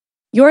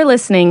You're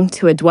listening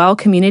to a Dwell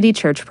Community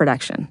Church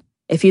production.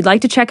 If you'd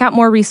like to check out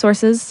more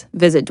resources,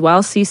 visit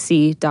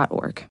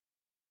dwellcc.org.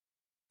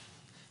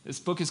 This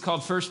book is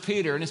called 1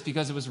 Peter, and it's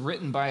because it was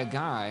written by a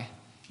guy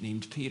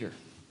named Peter.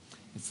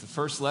 It's the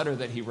first letter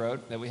that he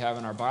wrote that we have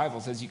in our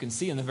Bibles. As you can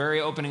see in the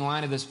very opening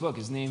line of this book,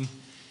 he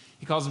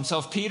calls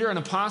himself Peter, an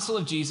apostle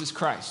of Jesus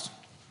Christ.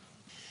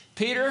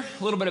 Peter,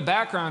 a little bit of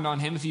background on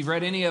him. If you've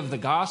read any of the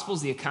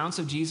Gospels, the accounts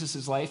of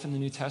Jesus' life in the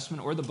New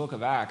Testament, or the book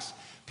of Acts,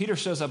 Peter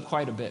shows up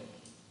quite a bit.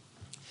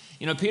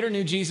 You know, Peter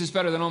knew Jesus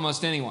better than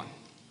almost anyone.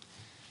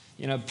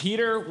 You know,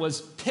 Peter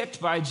was picked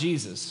by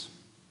Jesus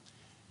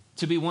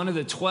to be one of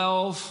the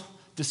 12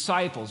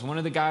 disciples, one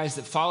of the guys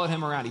that followed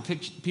him around. He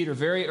picked Peter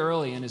very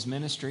early in his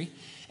ministry.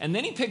 And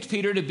then he picked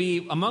Peter to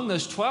be among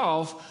those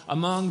 12,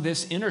 among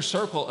this inner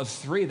circle of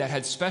 3 that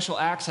had special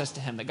access to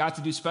him, that got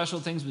to do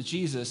special things with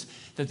Jesus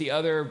that the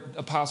other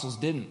apostles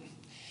didn't.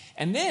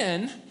 And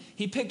then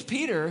he picked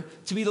Peter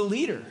to be the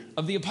leader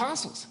of the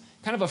apostles,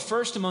 kind of a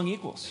first among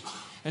equals.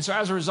 And so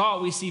as a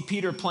result, we see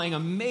Peter playing a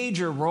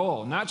major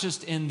role, not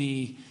just in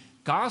the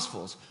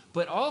Gospels,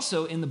 but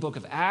also in the book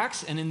of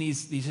Acts and in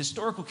these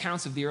historical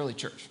accounts of the early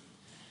church.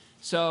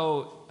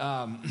 So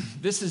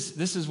this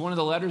is one of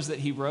the letters that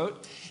he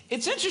wrote.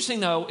 It's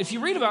interesting, though, if you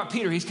read about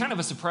Peter, he's kind of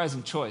a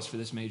surprising choice for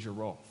this major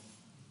role.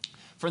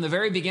 From the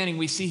very beginning,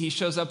 we see he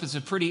shows up as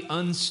a pretty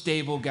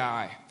unstable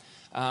guy,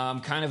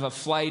 kind of a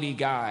flighty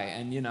guy.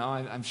 And, you know,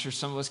 I'm sure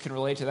some of us can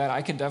relate to that.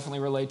 I can definitely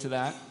relate to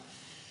that.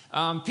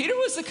 Peter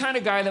was the kind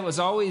of guy that was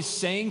always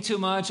saying too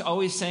much,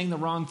 always saying the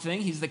wrong thing.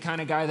 He's the kind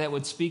of guy that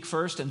would speak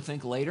first and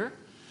think later,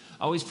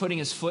 always putting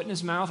his foot in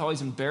his mouth,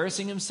 always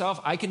embarrassing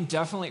himself. I can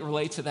definitely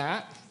relate to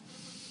that.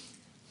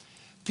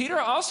 Peter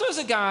also is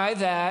a guy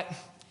that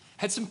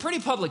had some pretty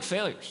public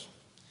failures.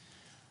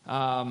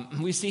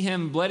 We see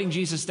him letting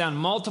Jesus down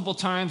multiple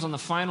times on the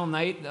final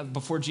night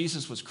before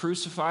Jesus was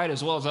crucified,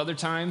 as well as other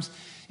times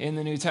in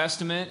the New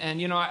Testament.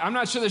 And, you know, I'm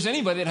not sure there's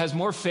anybody that has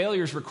more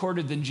failures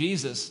recorded than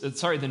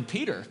than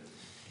Peter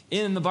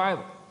in the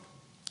Bible.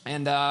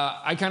 And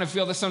I kind of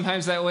feel that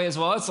sometimes that way as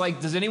well. It's like,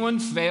 does anyone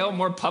fail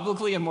more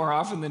publicly and more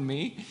often than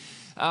me?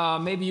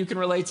 Maybe you can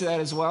relate to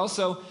that as well.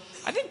 So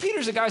I think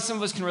Peter's a guy some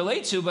of us can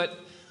relate to, but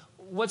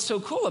what's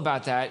so cool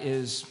about that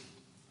is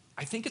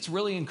I think it's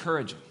really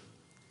encouraging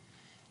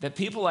that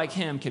people like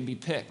him can be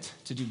picked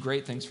to do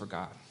great things for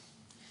God.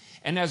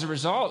 And as a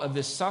result of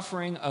this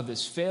suffering, of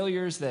his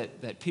failures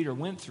that Peter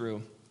went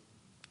through,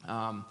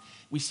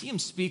 we see him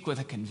speak with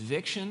a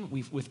conviction,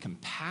 with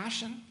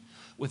compassion,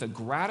 with a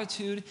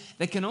gratitude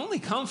that can only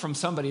come from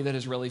somebody that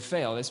has really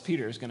failed, as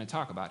Peter is going to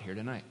talk about here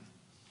tonight.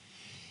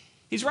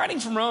 He's writing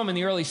from Rome in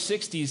the early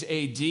 60s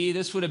AD.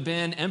 This would have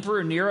been,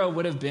 Emperor Nero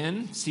would have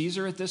been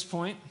Caesar at this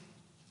point.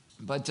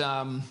 But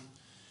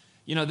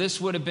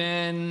this would have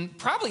been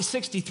probably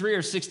 63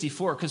 or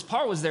 64, because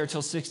Paul was there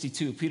till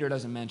 62. Peter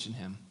doesn't mention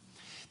him.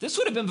 This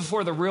would have been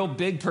before the real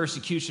big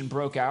persecution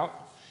broke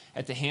out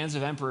at the hands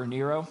of Emperor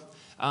Nero.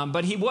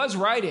 But he was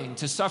writing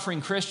to suffering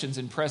Christians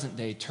in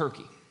present-day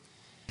Turkey.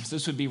 So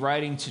this would be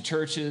writing to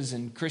churches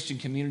and Christian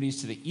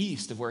communities to the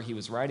east of where he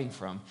was writing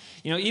from.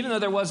 You know, even though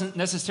there wasn't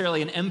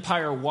necessarily an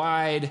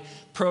empire-wide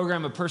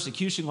program of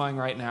persecution going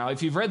right now,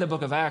 if you've read the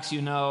book of Acts,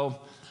 you know,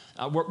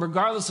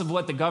 regardless of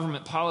what the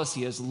government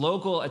policy is,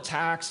 local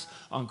attacks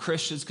on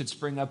Christians could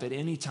spring up at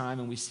any time,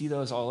 and we see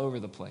those all over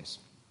the place.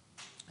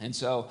 And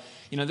so,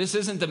 you know, this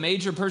isn't the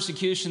major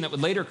persecution that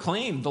would later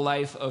claim the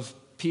life of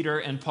Peter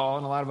and Paul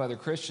and a lot of other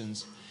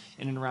Christians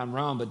in and around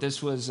Rome, but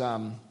this was,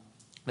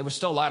 there was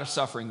still a lot of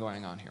suffering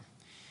going on here.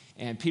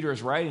 And Peter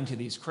is writing to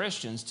these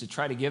Christians to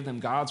try to give them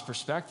God's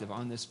perspective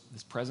on this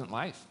present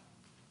life.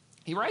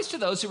 He writes to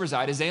those who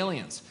reside as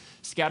aliens,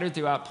 scattered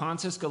throughout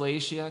Pontus,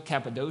 Galatia,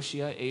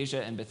 Cappadocia,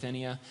 Asia, and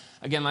Bithynia.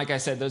 Again, like I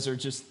said,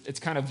 it's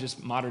kind of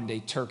just modern-day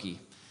Turkey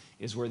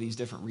is where these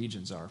different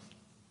regions are.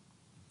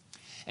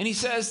 And he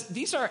says,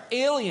 these are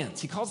aliens.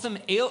 He calls them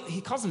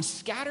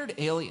scattered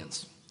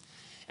aliens.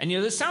 And, you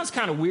know, this sounds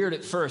kind of weird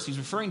at first. He's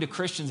referring to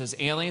Christians as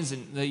aliens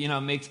and,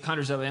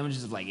 conjures up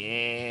images of like,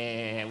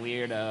 yeah,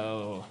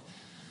 weirdo,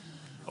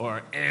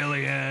 or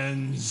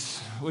aliens,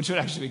 which would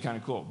actually be kind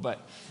of cool.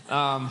 But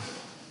I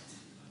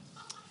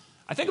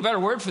think a better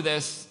word for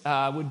this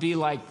would be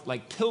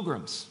like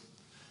pilgrims,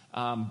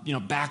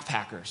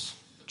 backpackers,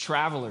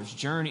 travelers,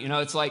 journey. You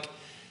know, it's like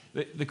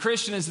the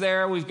Christian is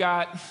there. We've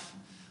got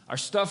our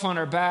stuff on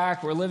our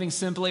back. We're living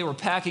simply. We're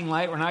packing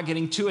light. We're not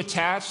getting too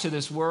attached to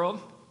this world.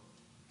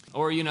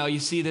 Or, you know, you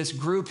see this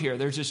group here.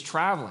 They're just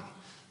traveling.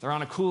 They're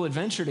on a cool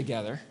adventure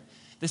together.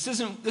 This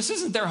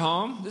isn't their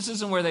home. This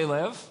isn't where they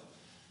live.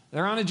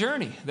 They're on a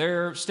journey.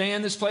 They're staying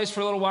in this place for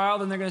a little while,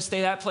 then they're going to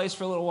stay that place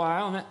for a little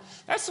while. And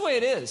that's the way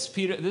it is.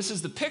 Peter, this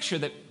is the picture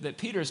that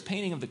Peter is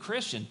painting of the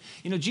Christian.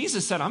 You know,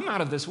 Jesus said, I'm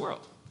not of this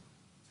world.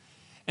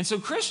 And so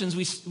Christians,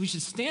 we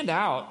should stand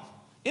out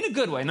in a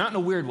good way, not in a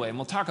weird way. And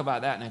we'll talk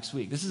about that next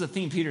week. This is a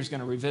theme Peter's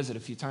going to revisit a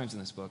few times in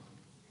this book.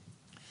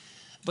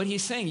 But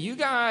he's saying, you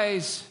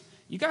guys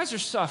are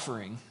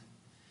suffering.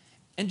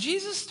 And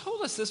Jesus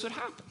told us this would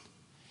happen.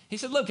 He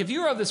said, look, if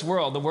you were of this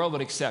world, the world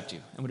would accept you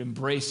and would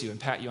embrace you and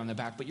pat you on the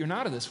back, but you're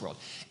not of this world.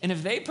 And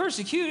if they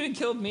persecuted and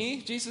killed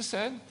me, Jesus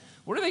said,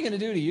 what are they going to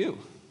do to you?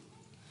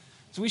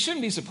 So we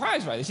shouldn't be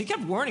surprised by this. He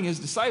kept warning his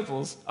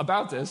disciples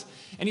about this,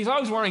 and he's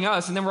always warning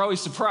us, and then we're always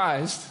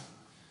surprised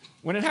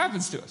when it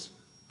happens to us.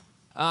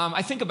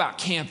 I think about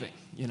camping.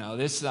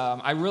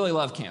 I really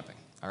love camping,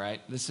 all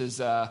right? This is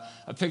a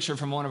picture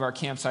from one of our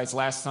campsites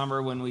last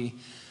summer when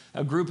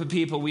a group of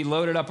people, we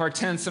loaded up our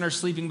tents and our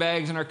sleeping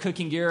bags and our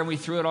cooking gear, and we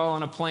threw it all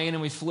on a plane,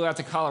 and we flew out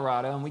to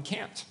Colorado, and we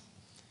camped.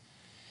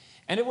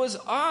 And it was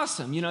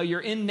awesome.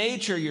 You're in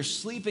nature, you're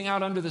sleeping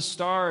out under the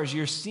stars,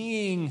 you're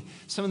seeing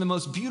some of the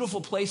most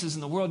beautiful places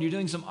in the world, you're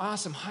doing some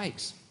awesome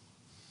hikes.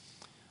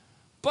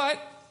 But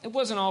it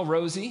wasn't all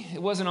rosy,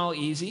 it wasn't all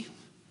easy.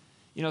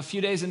 A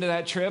few days into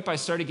that trip, I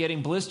started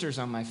getting blisters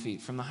on my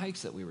feet from the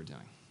hikes that we were doing.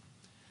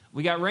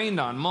 We got rained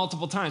on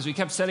multiple times. We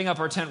kept setting up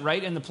our tent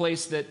right in the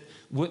place that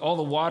all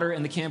the water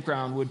in the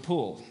campground would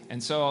pool.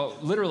 And so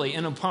literally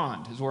in a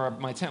pond is where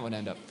my tent would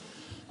end up.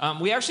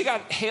 We actually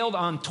got hailed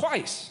on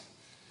twice.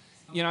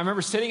 I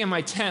remember sitting in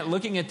my tent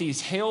looking at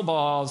these hail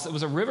balls. It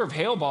was a river of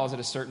hail balls at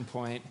a certain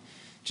point,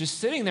 just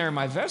sitting there in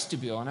my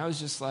vestibule. And I was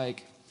just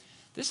like,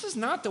 this is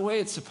not the way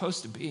it's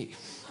supposed to be.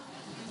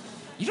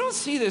 You don't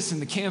see this in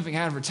the camping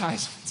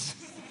advertisements.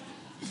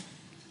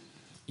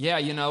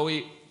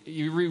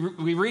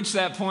 We reached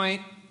that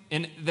point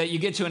that you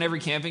get to in every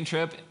camping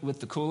trip with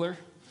the cooler.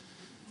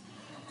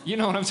 You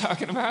know what I'm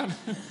talking about?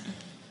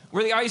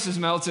 Where the ice is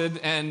melted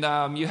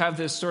and you have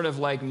this sort of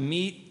like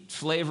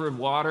meat-flavored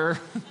water.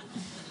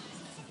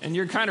 And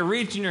you're kind of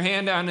reaching your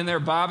hand down in there,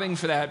 bobbing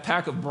for that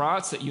pack of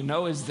brats that you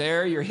know is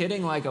there. You're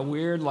hitting like a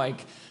weird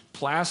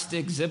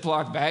plastic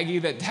Ziploc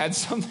baggie that had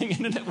something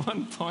in it at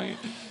one point.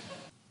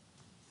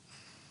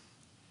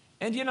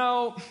 And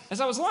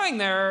as I was lying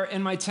there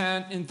in my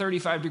tent in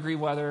 35-degree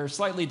weather,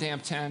 slightly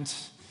damp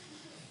tent,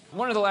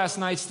 one of the last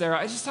nights there,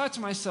 I just thought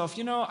to myself,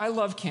 I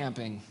love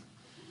camping,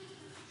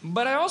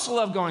 but I also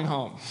love going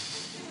home.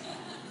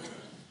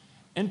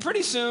 And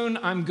pretty soon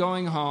I'm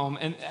going home,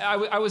 and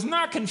I was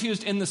not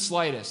confused in the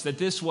slightest that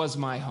this was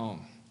my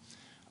home.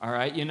 All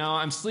right,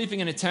 I'm sleeping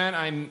in a tent,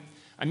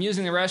 I'm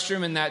using the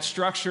restroom in that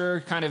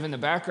structure kind of in the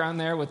background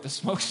there with the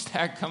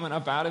smokestack coming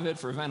up out of it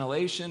for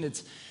ventilation.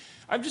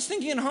 I'm just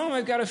thinking at home,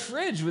 I've got a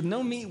fridge with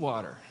no meat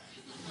water.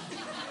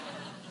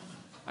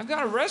 I've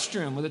got a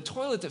restroom with a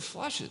toilet that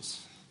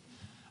flushes.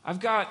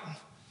 I've got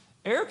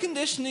air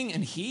conditioning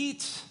and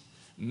heat,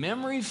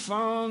 memory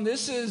foam.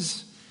 This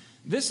is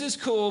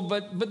cool,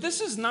 but this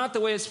is not the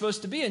way it's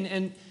supposed to be.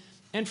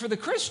 And for the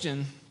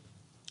Christian,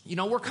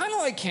 we're kind of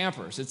like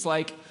campers. It's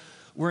like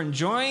we're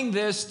enjoying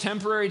this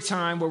temporary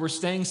time where we're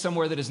staying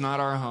somewhere that is not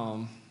our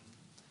home,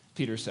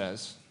 Peter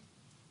says.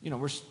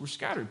 We're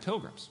scattered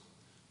pilgrims.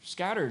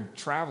 Scattered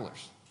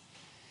travelers.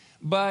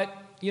 But,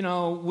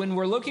 when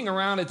we're looking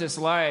around at this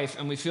life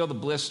and we feel the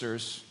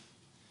blisters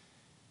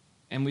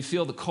and we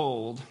feel the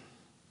cold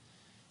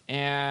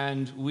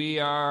and we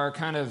are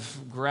kind of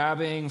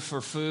grabbing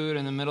for food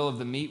in the middle of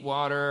the meat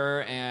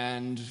water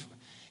and,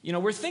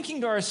 we're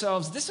thinking to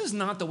ourselves, this is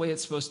not the way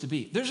it's supposed to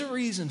be. There's a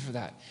reason for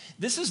that.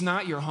 This is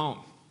not your home.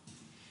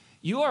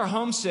 You are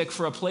homesick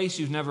for a place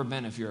you've never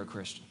been if you're a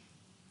Christian.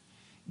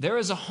 There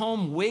is a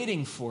home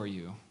waiting for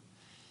you.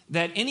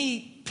 That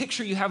any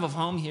picture you have of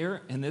home here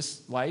in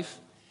this life,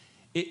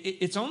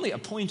 it's only a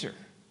pointer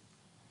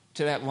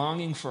to that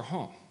longing for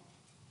home.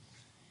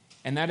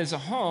 And that is a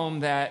home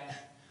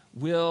that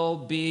will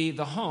be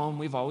the home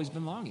we've always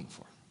been longing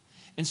for.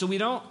 And so we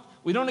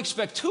don't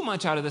expect too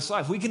much out of this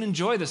life. We can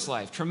enjoy this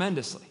life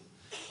tremendously.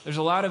 There's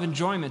a lot of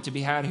enjoyment to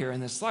be had here in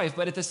this life,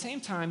 but at the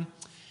same time,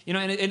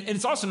 and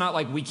it's also not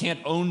like we can't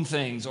own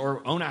things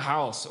or own a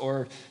house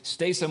or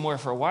stay somewhere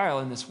for a while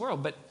in this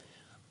world, but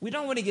we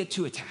don't want to get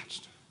too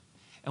attached.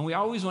 And we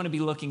always want to be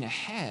looking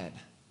ahead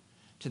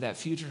to that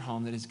future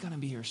home that is going to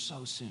be here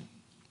so soon.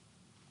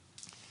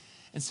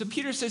 And so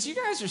Peter says, you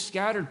guys are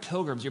scattered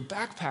pilgrims, you're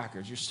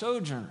backpackers, you're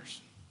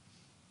sojourners.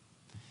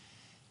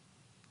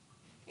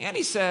 And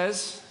he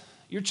says,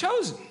 you're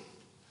chosen.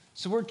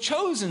 So we're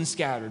chosen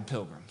scattered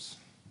pilgrims.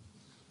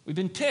 We've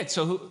been picked.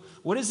 So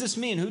what does this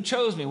mean? Who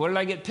chose me? What did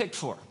I get picked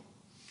for?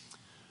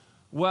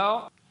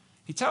 Well,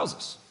 he tells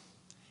us.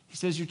 He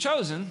says, you're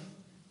chosen.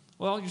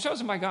 Well, you're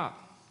chosen by God.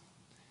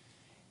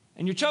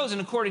 And you're chosen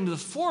according to the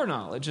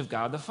foreknowledge of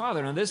God the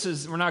Father. Now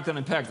we're not going to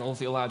unpack the whole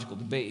theological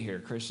debate here.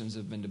 Christians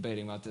have been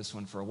debating about this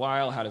one for a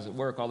while. How does it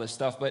work? All this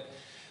stuff. But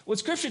what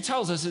Scripture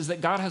tells us is that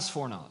God has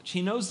foreknowledge.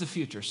 He knows the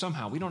future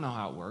somehow. We don't know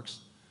how it works.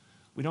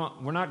 We're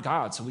not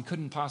God, so we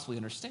couldn't possibly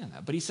understand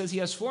that. But he says he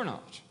has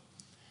foreknowledge.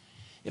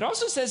 It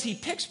also says he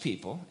picks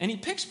people, and he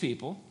picks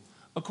people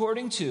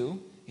according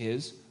to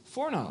his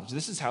foreknowledge.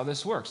 This is how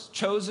this works.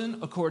 Chosen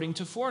according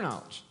to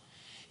foreknowledge.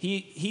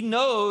 He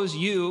knows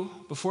you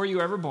before you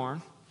were ever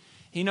born.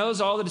 He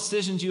knows all the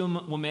decisions you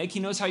will make.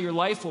 He knows how your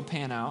life will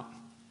pan out.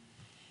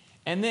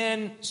 And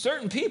then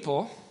certain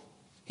people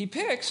he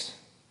picks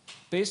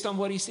based on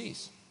what he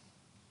sees.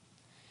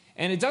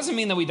 And it doesn't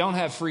mean that we don't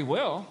have free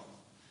will,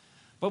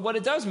 But what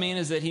it does mean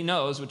is that he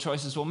knows what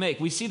choices we'll make.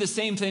 We see the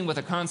same thing with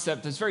a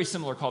concept that's very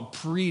similar called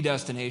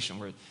predestination,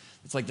 where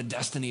it's like the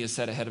destiny is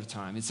set ahead of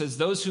time. It says,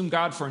 those whom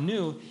God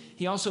foreknew,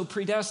 he also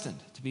predestined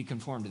to be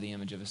conformed to the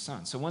image of his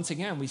son. So once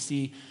again, we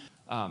see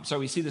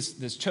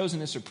this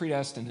chosenness or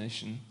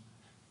predestination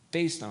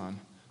based on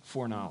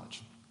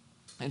foreknowledge.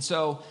 And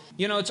so,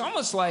 it's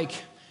almost like,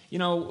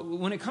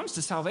 when it comes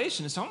to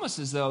salvation, it's almost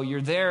as though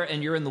you're there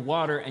and you're in the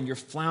water and you're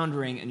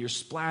floundering and you're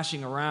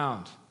splashing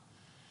around.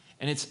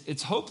 And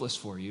it's hopeless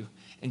for you.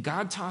 And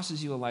God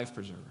tosses you a life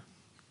preserver.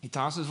 He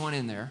tosses one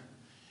in there,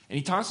 and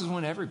he tosses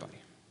one to everybody.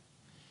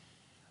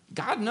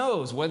 God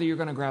knows whether you're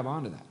going to grab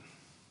onto that.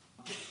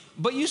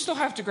 But you still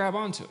have to grab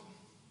onto it.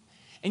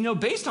 And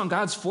based on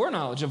God's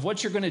foreknowledge of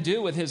what you're going to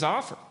do with his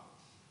offer,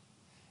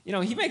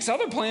 he makes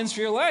other plans for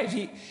your life.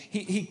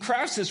 He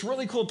crafts this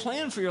really cool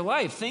plan for your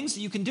life, things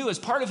that you can do as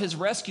part of his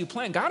rescue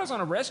plan. God is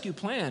on a rescue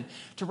plan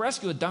to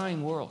rescue a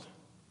dying world.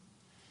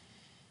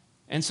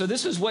 And so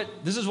this is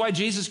why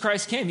Jesus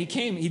Christ came.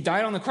 He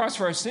died on the cross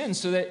for our sins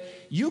so that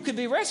you could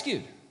be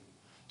rescued,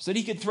 so that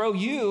he could throw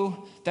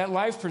you that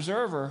life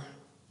preserver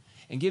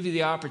and give you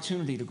the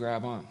opportunity to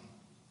grab on.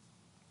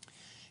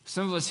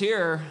 Some of us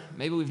here,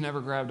 maybe we've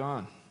never grabbed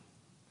on.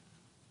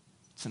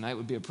 Tonight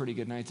would be a pretty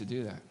good night to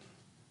do that.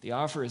 The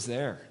offer is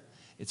there.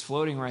 It's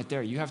floating right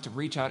there. You have to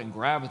reach out and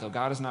grab it, though.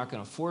 God is not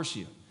going to force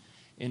you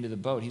into the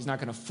boat. He's not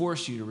going to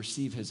force you to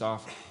receive his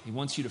offer. He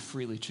wants you to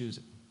freely choose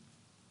it.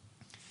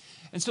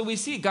 And so we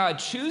see God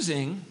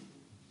choosing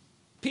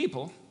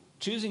people,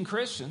 choosing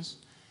Christians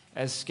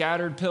as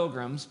scattered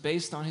pilgrims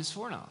based on his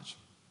foreknowledge.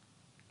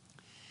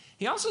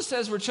 He also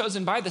says we're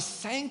chosen by the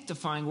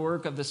sanctifying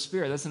work of the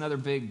Spirit. That's another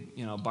big,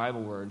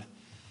 Bible word.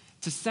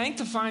 To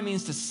sanctify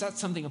means to set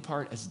something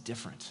apart as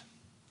different.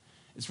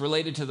 It's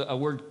related to the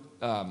word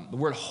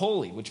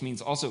holy, which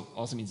means also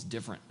means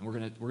different. And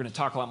we're gonna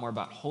talk a lot more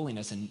about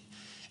holiness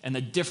and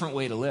the different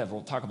way to live.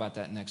 We'll talk about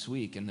that next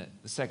week in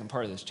the second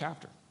part of this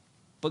chapter.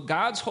 But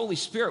God's Holy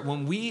Spirit,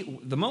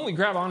 the moment we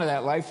grab onto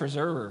that life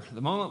preserver,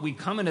 the moment we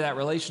come into that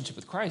relationship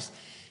with Christ,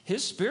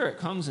 his Spirit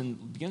comes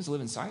and begins to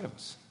live inside of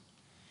us.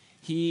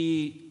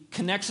 He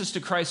connects us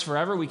to Christ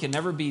forever. We can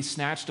never be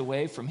snatched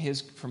away from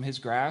his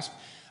grasp.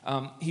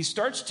 He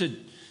starts to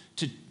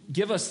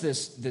give us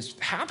this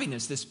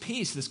happiness, this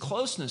peace, this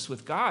closeness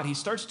with God. He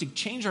starts to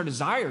change our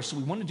desires so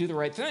we want to do the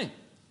right thing.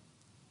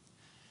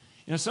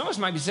 Some of us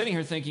might be sitting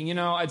here thinking,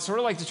 I'd sort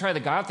of like to try the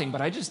God thing,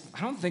 but I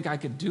don't think I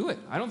could do it.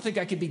 I don't think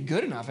I could be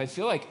good enough. I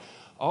feel like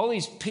all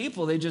these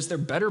people, they're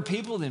better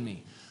people than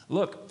me.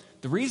 Look,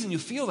 the reason you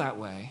feel that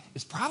way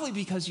is probably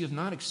because you have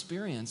not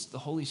experienced the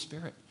Holy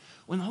Spirit.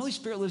 When the Holy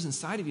Spirit lives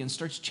inside of you and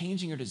starts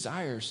changing your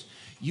desires,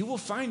 you will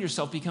find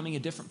yourself becoming a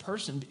different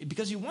person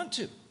because you want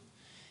to.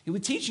 It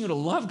would teach you to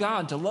love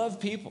God, to love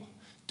people,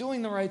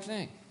 doing the right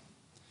thing.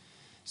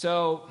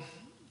 So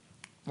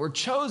we're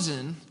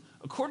chosen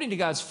according to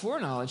God's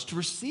foreknowledge to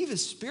receive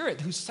his Spirit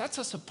who sets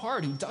us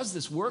apart, who does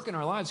this work in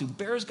our lives, who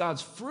bears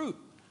God's fruit.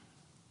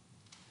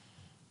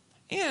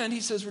 And he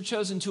says we're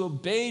chosen to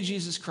obey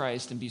Jesus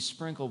Christ and be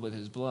sprinkled with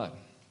his blood.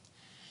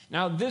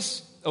 Now,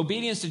 this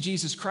obedience to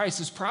Jesus Christ,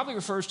 this probably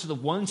refers to the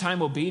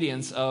one-time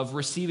obedience of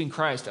receiving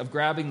Christ, of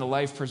grabbing the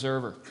life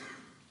preserver.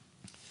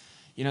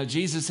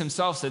 Jesus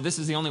himself said, this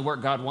is the only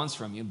work God wants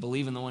from you,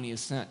 believe in the one he has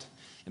sent.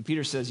 And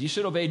Peter says, you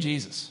should obey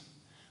Jesus.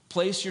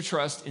 Place your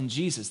trust in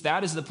Jesus.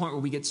 That is the point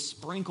where we get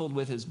sprinkled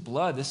with his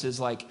blood. This is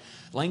like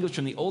language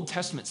from the Old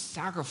Testament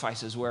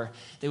sacrifices where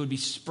they would be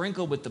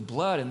sprinkled with the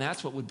blood, and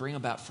that's what would bring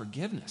about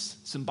forgiveness,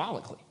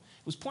 symbolically.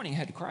 It was pointing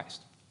ahead to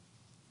Christ.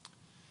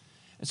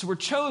 And so we're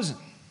chosen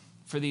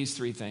for these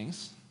three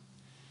things.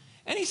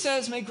 And he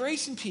says, may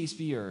grace and peace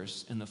be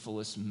yours in the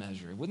fullest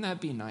measure. Wouldn't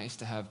that be nice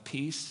to have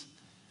peace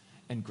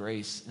and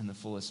grace in the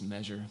fullest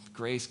measure?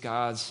 Grace,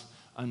 God's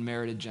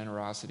unmerited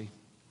generosity.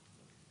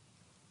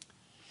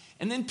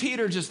 And then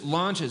Peter just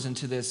launches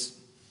into this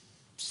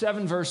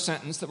 7-verse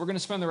sentence that we're going to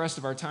spend the rest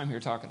of our time here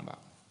talking about.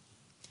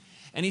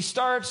 And he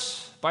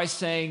starts by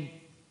saying,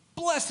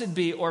 blessed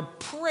be or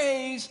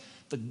praise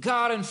the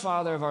God and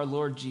Father of our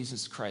Lord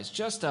Jesus Christ.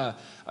 Just a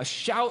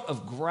shout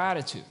of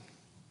gratitude.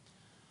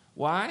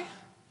 Why?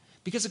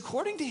 Because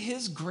according to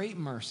his great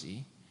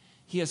mercy,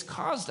 he has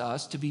caused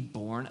us to be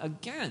born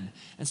again.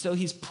 And so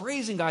he's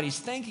praising God, he's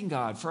thanking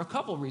God for a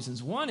couple of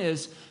reasons. One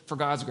is for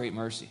God's great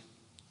mercy.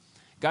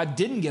 God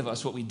didn't give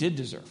us what we did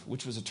deserve,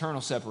 which was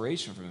eternal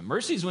separation from him.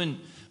 Mercy is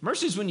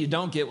when you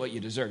don't get what you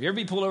deserve. You ever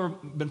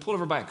been pulled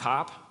over by a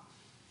cop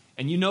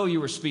and you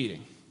were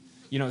speeding,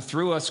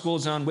 through a school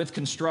zone with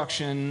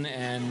construction,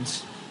 and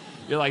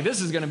you're like,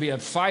 this is going to be a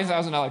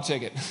 $5,000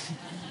 ticket.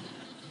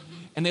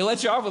 And they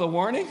let you off with a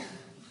warning?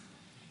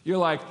 You're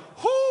like,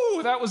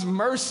 whoo, that was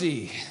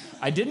mercy.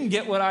 I didn't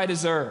get what I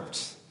deserved.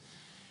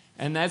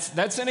 And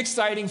that's an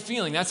exciting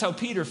feeling. That's how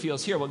Peter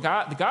feels here. Well,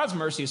 God's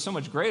mercy is so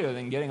much greater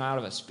than getting out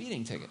of a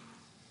speeding ticket.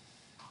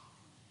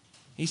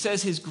 He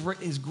says his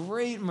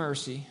great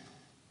mercy,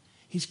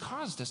 he's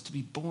caused us to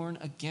be born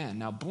again.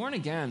 Now, born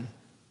again,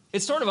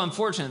 it's sort of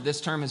unfortunate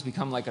this term has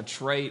become like a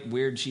trite,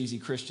 weird, cheesy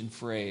Christian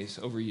phrase,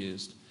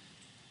 overused.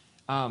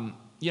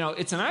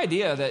 It's an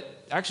idea that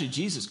actually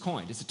Jesus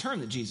coined. It's a term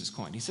that Jesus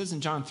coined. He says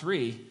in John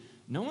 3,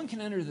 no one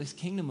can enter this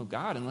kingdom of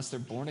God unless they're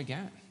born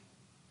again.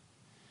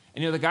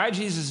 And the guy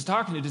Jesus is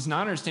talking to does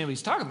not understand what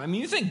he's talking about. I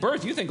mean, you think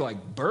birth, you think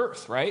like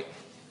birth, right?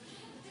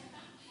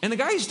 And the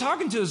guy he's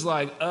talking to is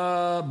like,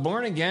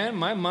 born again?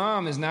 My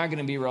mom is not going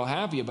to be real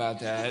happy about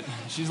that.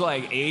 She's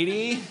like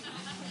 80.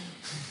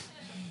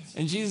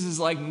 And Jesus is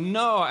like,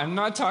 no, I'm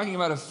not talking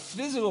about a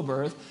physical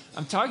birth.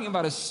 I'm talking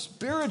about a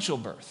spiritual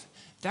birth.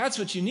 That's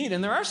what you need.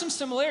 And there are some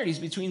similarities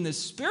between the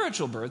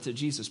spiritual birth that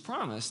Jesus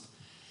promised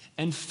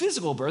and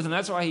physical birth, and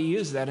that's why he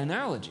used that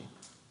analogy.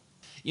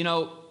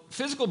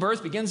 Physical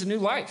birth begins a new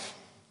life.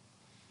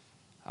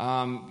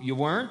 You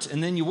weren't,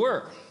 and then you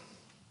were.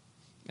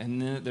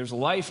 And then there's a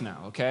life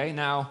now, okay?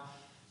 Now,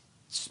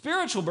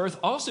 spiritual birth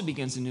also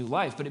begins a new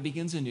life, but it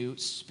begins a new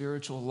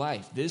spiritual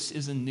life. This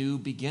is a new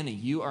beginning.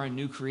 You are a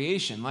new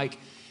creation. Like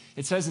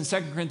it says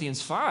in 2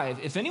 Corinthians 5,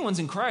 if anyone's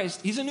in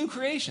Christ, he's a new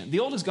creation. The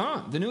old is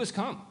gone. The new has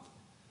come.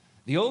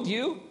 The old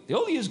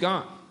you's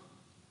gone.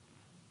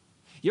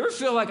 You ever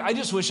feel like, I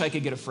just wish I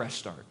could get a fresh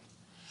start?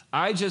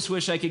 I just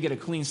wish I could get a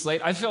clean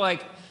slate. I feel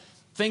like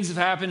things have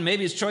happened.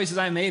 Maybe it's choices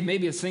I made.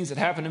 Maybe it's things that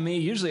happened to me,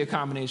 usually a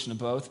combination of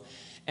both.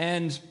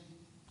 And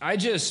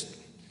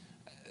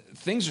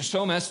things are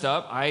so messed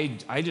up. I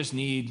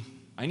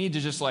need to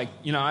just I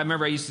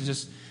remember I used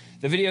to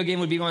the video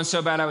game would be going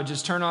so bad, I would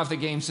just turn off the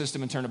game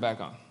system and turn it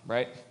back on,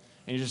 right?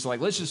 And you're just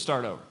like, let's just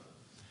start over.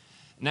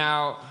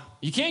 Now,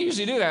 you can't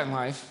usually do that in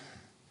life.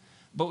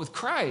 But with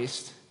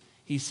Christ,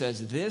 he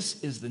says,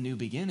 this is the new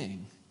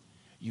beginning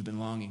you've been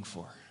longing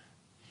for.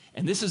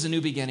 And this is a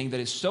new beginning that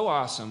is so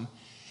awesome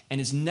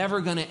and is never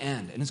going to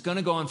end. And it's going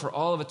to go on for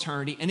all of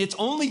eternity. And it's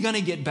only going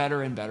to get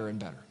better and better and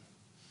better.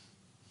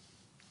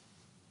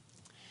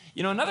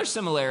 Another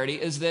similarity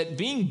is that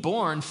being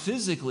born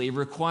physically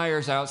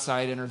requires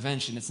outside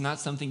intervention. It's not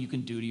something you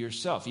can do to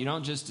yourself. You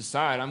don't just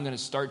decide, I'm going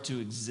to start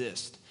to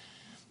exist.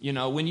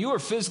 When you were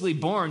physically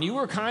born, you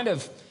were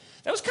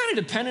that was kind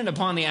of dependent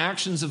upon the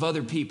actions of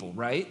other people,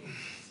 right?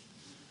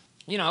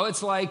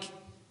 It's like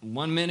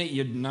 1 minute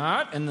you're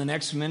not, and the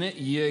next minute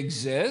you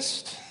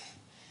exist.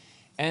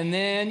 And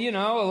then,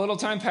 a little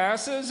time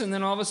passes, and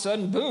then all of a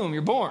sudden, boom,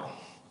 you're born.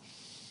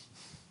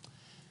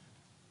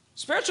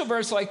 Spiritual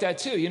birth's like that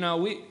too.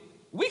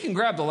 We can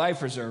grab the life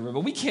preserver,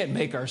 but we can't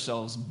make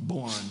ourselves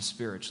born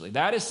spiritually.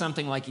 That is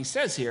something like he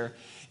says here.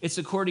 It's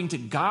according to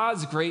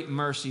God's great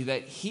mercy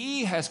that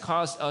he has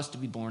caused us to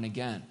be born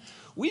again.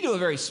 We do a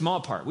very small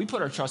part. We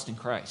put our trust in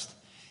Christ.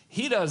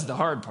 He does the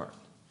hard part.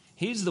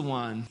 He's the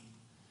one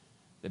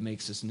that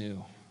makes us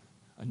new,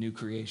 a new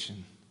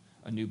creation,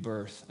 a new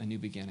birth, a new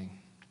beginning.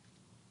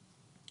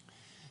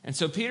 And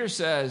so Peter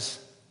says,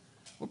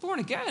 we're born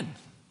again.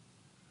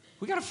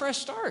 We got a fresh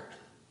start.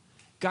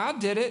 God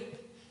did it.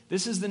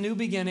 This is the new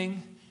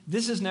beginning.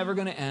 This is never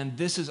going to end.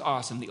 This is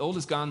awesome. The old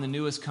is gone. The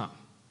new has come.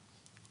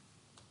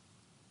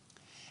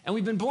 And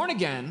we've been born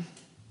again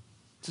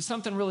to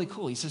something really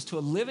cool. He says, to a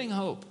living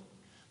hope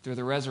through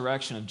the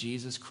resurrection of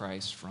Jesus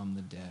Christ from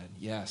the dead.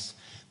 Yes,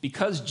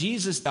 because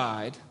Jesus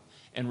died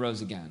and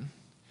rose again,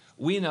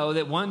 we know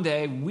that one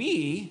day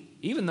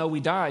even though we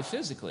die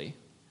physically,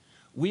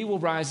 we will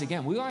rise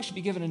again. We will actually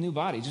be given a new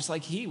body, just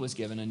like he was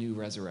given a new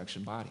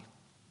resurrection body.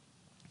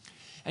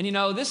 And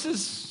this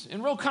is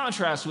in real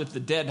contrast with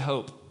the dead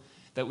hope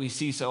that we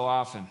see so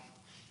often.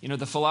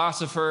 The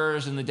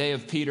philosophers in the day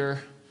of Peter,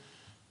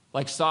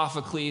 like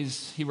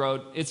Sophocles, he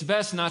wrote, it's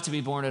best not to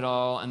be born at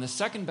all, and the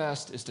second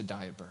best is to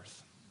die at birth.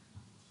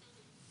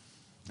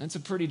 That's a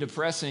pretty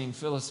depressing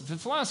philosophy.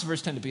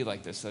 Philosophers tend to be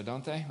like this, though,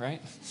 don't they,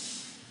 right?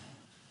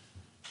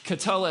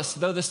 Catullus,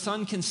 though the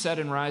sun can set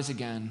and rise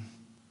again,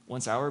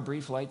 once our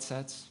brief light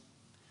sets,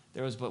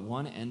 there was but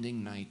one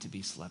ending night to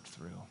be slept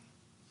through.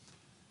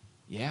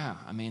 Yeah,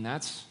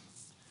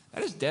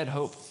 that is dead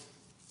hope.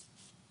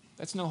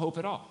 That's no hope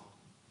at all.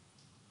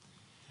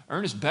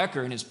 Ernest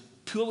Becker, in his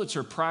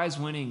Pulitzer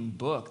Prize-winning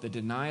book, The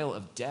Denial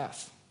of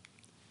Death,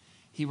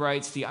 he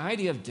writes, the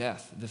idea of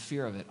death, the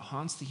fear of it,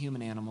 haunts the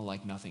human animal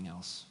like nothing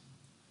else.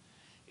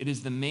 It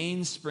is the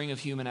mainspring of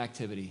human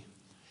activity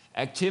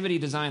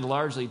designed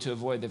largely to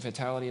avoid the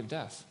fatality of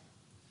death,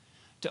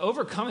 to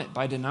overcome it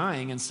by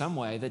denying in some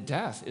way that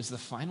death is the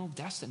final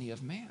destiny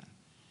of man.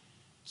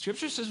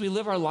 Scripture says we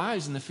live our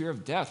lives in the fear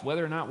of death,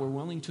 whether or not we're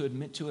willing to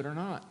admit to it or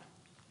not.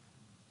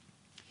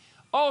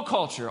 All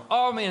culture,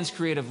 all man's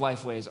creative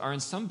life ways are in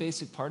some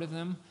basic part of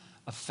them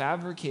a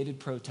fabricated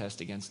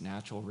protest against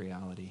natural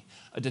reality,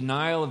 a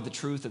denial of the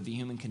truth of the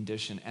human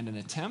condition, and an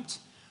attempt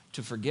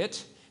to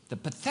forget the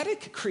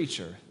pathetic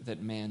creature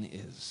that man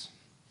is.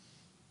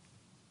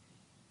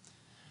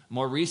 A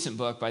more recent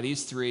book by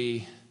these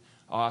three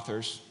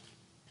authors,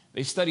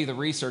 they study the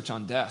research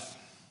on death.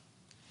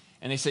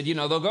 And they said,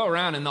 they'll go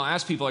around and they'll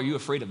ask people, are you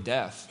afraid of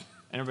death?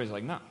 And everybody's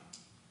like, no.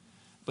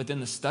 But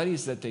then the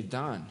studies that they've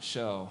done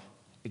show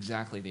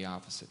exactly the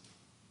opposite.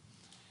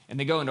 And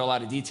they go into a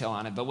lot of detail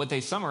on it, but what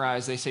they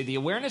summarize, they say the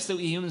awareness that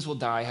we humans will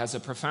die has a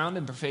profound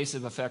and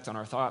pervasive effect on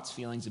our thoughts,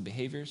 feelings, and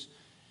behaviors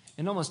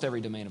in almost every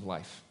domain of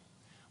life,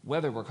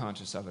 whether we're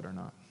conscious of it or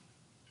not.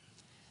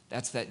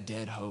 That's that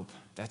dead hope.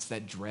 That's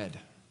that dread.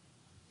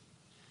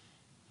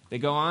 They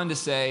go on to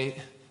say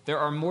there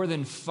are more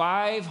than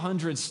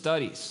 500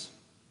 studies,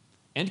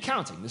 and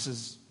counting. This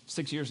is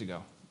 6 years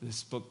ago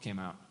this book came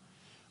out.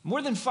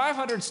 More than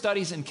 500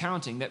 studies and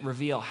counting that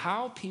reveal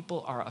how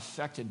people are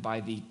affected by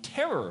the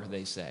terror,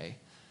 they say,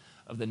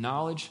 of the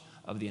knowledge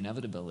of the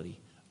inevitability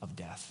of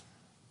death.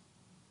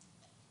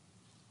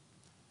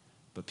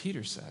 But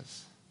Peter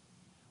says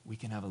we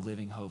can have a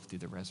living hope through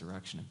the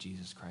resurrection of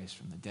Jesus Christ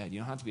from the dead. You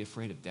don't have to be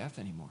afraid of death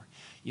anymore.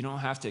 You don't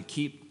have to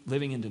keep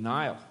living in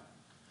denial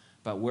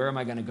about where am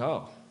I going to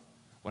go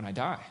when I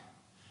die.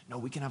 No,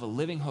 we can have a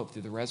living hope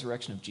through the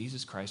resurrection of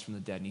Jesus Christ from the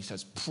dead. And he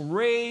says,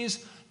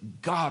 praise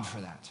God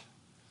for that.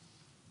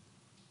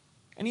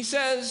 And he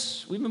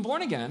says, we've been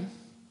born again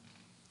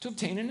to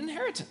obtain an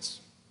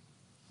inheritance.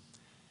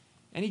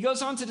 And he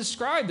goes on to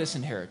describe this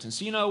inheritance.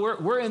 So,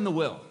 we're in the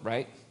will,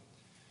 right?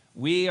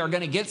 We are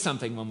going to get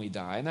something when we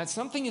die, and that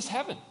something is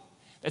heaven.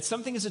 That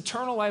something is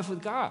eternal life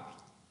with God.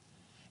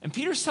 And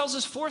Peter tells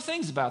us 4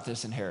 things about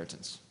this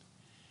inheritance.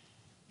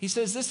 He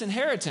says this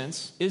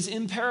inheritance is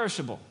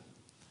imperishable.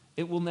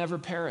 It will never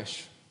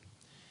perish.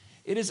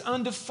 It is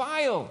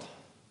undefiled,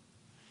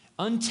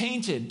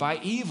 untainted by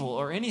evil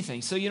or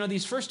anything. So,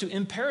 these first 2,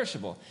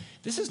 imperishable.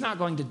 This is not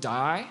going to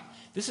die.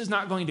 This is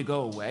not going to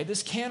go away.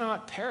 This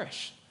cannot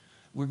perish.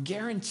 We're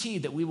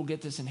guaranteed that we will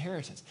get this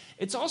inheritance.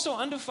 It's also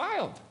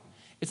undefiled.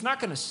 It's not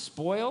going to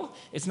spoil.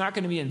 It's not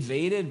going to be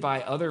invaded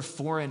by other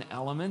foreign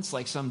elements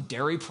like some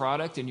dairy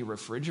product in your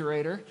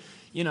refrigerator.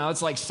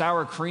 It's like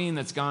sour cream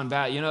that's gone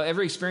bad.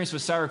 Every experience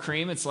with sour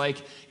cream, it's like,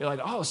 you're like,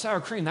 oh,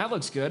 sour cream, that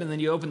looks good. And then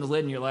you open the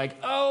lid and you're like,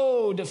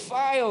 oh,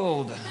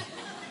 defiled.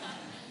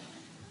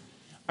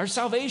 Our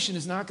salvation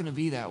is not going to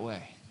be that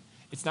way.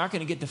 It's not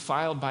going to get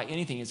defiled by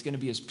anything. It's going to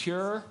be as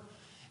pure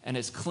and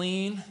as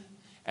clean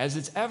as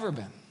it's ever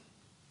been.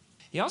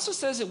 He also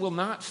says it will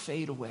not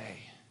fade away.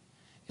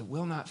 It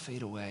will not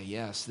fade away.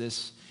 Yes,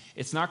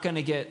 it's not going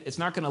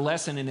to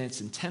lessen in its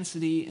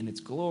intensity and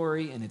its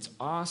glory and its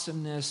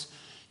awesomeness.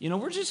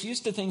 We're just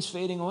used to things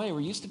fading away.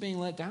 We're used to being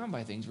let down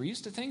by things. We're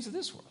used to things of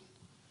this world.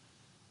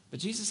 But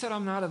Jesus said,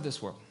 I'm not of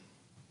this world,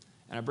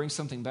 and I bring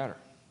something better.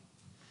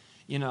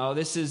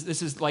 This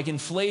is like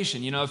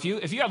inflation. If you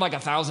had like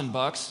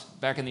 $1,000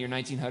 back in the year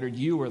 1900,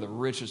 you were the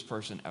richest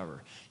person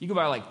ever. You could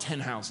buy like 10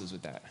 houses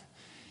with that.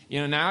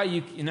 Now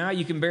you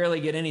can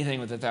barely get anything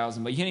with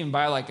 $1,000, but you can't even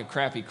buy like a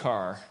crappy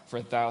car for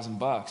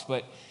 $1,000.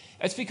 But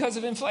it's because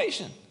of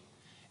inflation.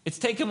 It's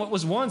taken what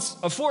was once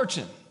a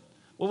fortune,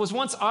 what was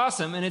once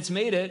awesome, and it's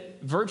made it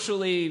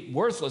virtually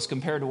worthless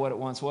compared to what it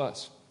once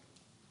was.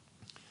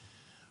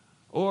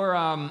 Or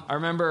I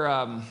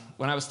remember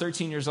when I was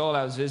 13 years old,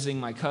 I was visiting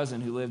my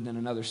cousin who lived in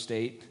another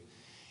state.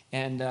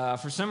 And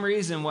for some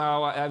reason,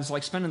 while I was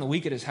like spending the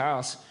week at his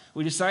house,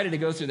 we decided to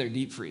go through their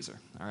deep freezer,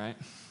 all right?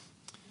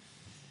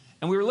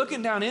 And we were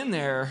looking down in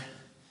there,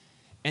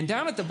 and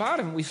down at the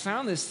bottom, we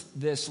found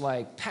this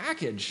like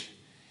package.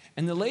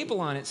 And the label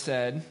on it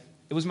said,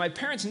 it was my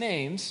parents'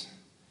 names,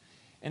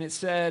 and it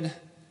said,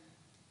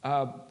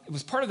 it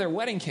was part of their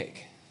wedding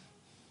cake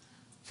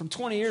from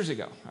 20 years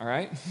ago, all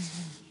right?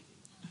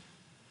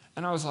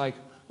 And I was like,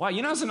 wow,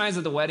 how sometimes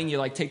at the wedding you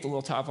like take the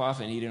little top off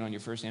and eat it on your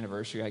first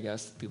anniversary, I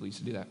guess. People used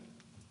to do that.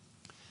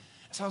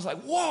 So I was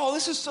like, whoa,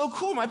 this is so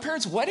cool. My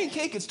parents' wedding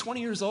cake, it's 20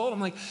 years old. I'm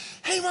like,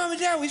 hey, Mom and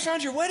Dad, we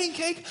found your wedding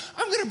cake.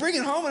 I'm going to bring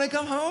it home when I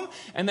come home.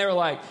 And they were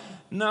like,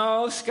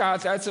 no,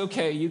 Scott, that's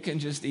okay. You can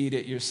just eat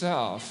it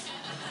yourself.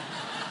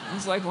 I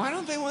was like, why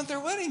don't they want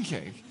their wedding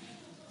cake?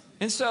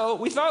 And so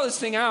we thought this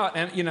thing out,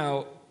 and,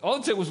 all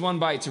it took was one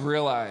bite to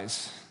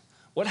realize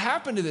what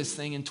happened to this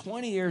thing in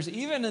 20 years,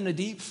 even in the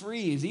deep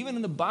freeze, even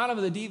in the bottom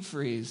of the deep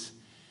freeze.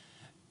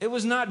 It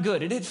was not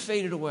good. It had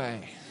faded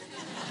away.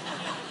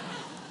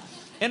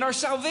 And our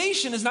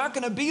salvation is not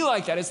going to be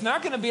like that. It's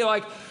not going to be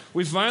like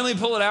we finally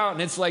pull it out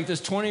and it's like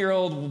this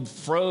 20-year-old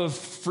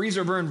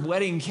freezer-burned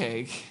wedding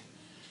cake.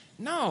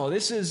 No,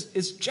 it's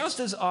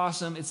just as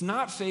awesome. It's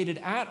not faded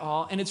at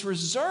all, and it's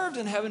reserved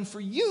in heaven for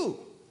you.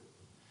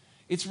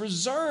 It's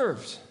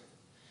reserved.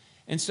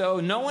 And so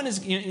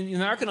you're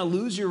not going to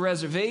lose your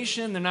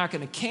reservation. They're not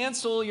going to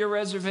cancel your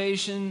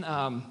reservation.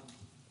 Man,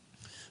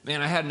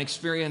 I had an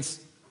experience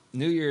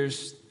New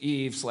Year's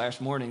Eve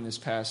 /morning this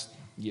past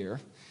year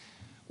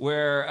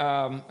where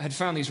I had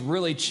found these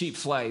really cheap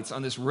flights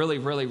on this really,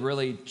 really,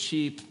 really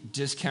cheap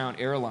discount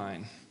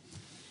airline.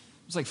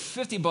 It was like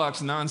 $50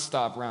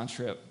 nonstop round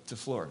trip to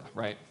Florida,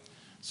 right?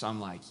 So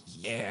I'm like,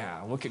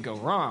 yeah, what could go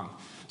wrong?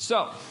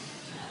 So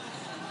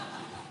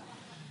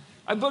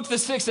I booked the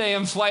 6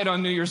 a.m. flight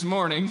on New Year's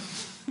morning.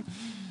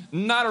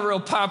 Not a real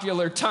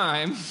popular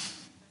time.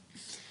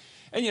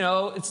 And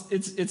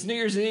it's New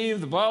Year's Eve,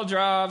 the ball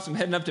drops, I'm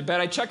heading up to bed.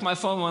 I checked my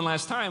phone one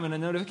last time and a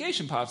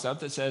notification pops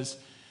up that says,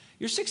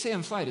 your 6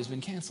 a.m. flight has been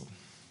canceled.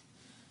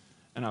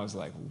 And I was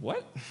like,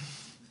 what?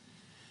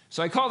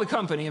 So I called the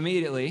company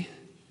immediately,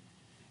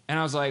 and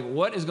I was like,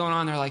 what is going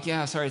on? They're like,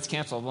 yeah, sorry, it's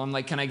canceled. Well, I'm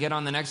like, can I get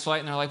on the next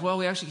flight? And they're like, well,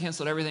 we actually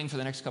canceled everything for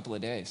the next couple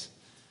of days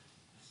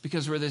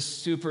because we're this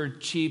super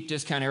cheap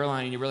discount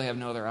airline, and you really have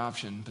no other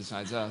option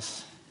besides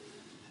us.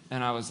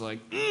 And I was like,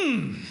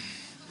 I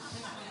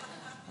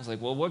was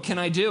like, well, what can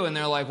I do? And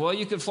they're like, well,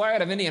 you could fly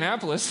out of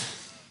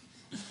Indianapolis.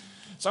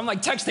 So I'm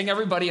like texting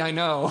everybody I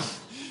know.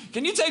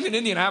 Can you take me to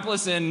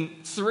Indianapolis in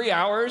 3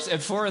 hours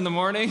at 4 in the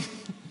morning?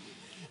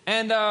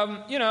 And,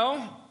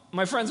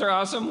 my friends are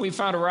awesome. We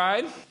found a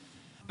ride.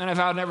 And I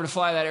vowed never to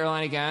fly that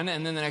airline again.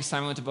 And then the next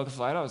time I went to book a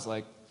flight, I was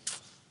like,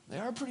 they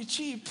are pretty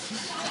cheap.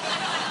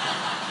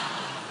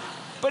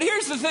 But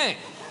here's the thing.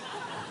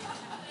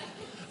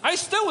 I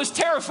still was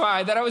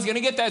terrified that I was going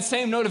to get that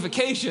same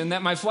notification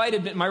that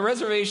my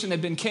reservation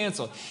had been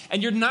canceled.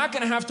 And you're not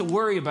going to have to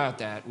worry about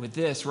that with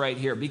this right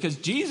here, because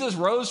Jesus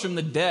rose from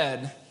the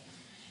dead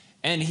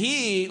and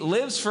he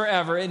lives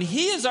forever, and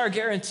he is our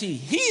guarantee.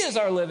 He is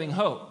our living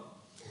hope.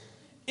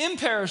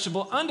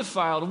 Imperishable,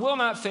 undefiled, will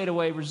not fade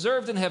away,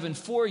 reserved in heaven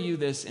for you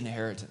this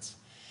inheritance.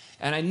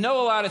 And I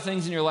know a lot of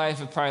things in your life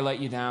have probably let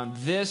you down.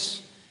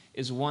 This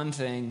is one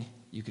thing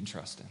you can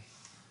trust in.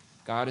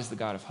 God is the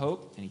God of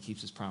hope, and he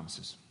keeps his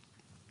promises.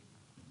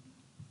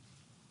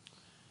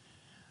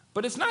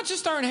 But it's not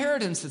just our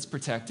inheritance that's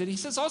protected. He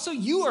says also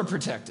you are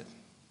protected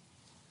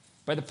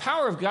by the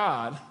power of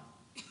God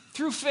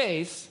through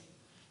faith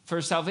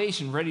for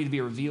salvation ready to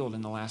be revealed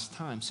in the last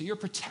time. So you're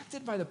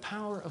protected by the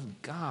power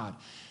of God.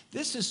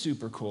 This is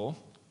super cool.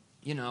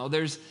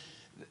 There's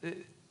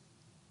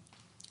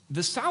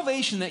the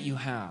salvation that you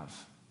have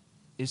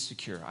is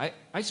secure.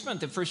 I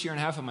spent the first year and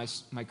a half of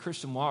my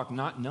Christian walk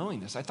not knowing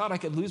this. I thought I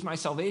could lose my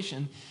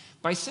salvation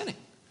by sinning.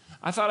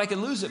 I thought I could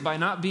lose it by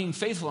not being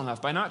faithful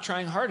enough, by not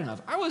trying hard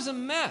enough. I was a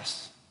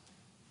mess.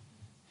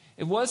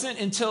 It wasn't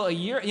until a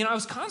year, I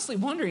was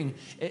constantly wondering,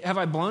 have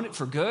I blown it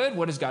for good?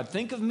 What does God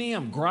think of me?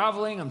 I'm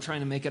groveling. I'm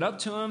trying to make it up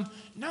to him.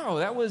 No,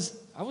 I was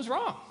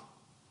wrong.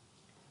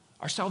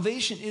 Our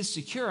salvation is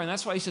secure, and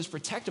that's why he says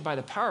protected by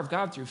the power of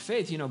God through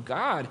faith.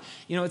 God,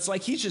 it's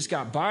like he's just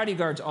got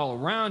bodyguards all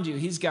around you.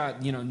 He's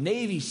got,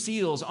 Navy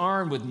SEALs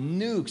armed with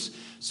nukes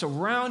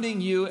surrounding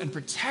you and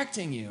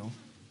protecting you.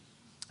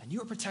 And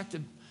you are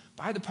protected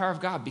by the power of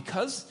God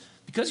because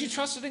you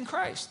trusted in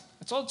Christ.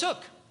 That's all it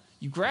took.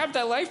 You grabbed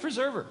that life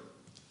preserver.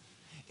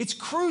 It's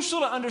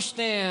crucial to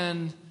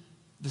understand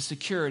the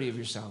security of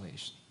your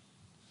salvation.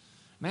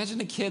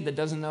 Imagine a kid that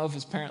doesn't know if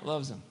his parent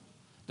loves him,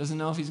 doesn't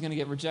know if he's going to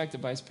get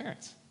rejected by his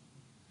parents.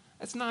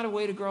 That's not a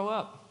way to grow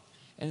up.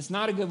 And it's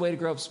not a good way to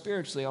grow up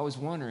spiritually, always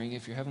wondering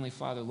if your Heavenly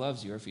Father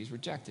loves you or if he's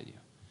rejected you.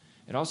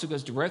 It also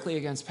goes directly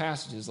against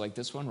passages like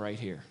this one right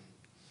here.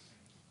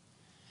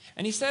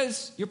 And he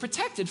says, you're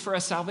protected for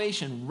a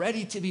salvation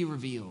ready to be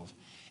revealed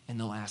in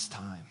the last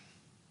time.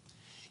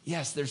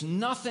 Yes, there's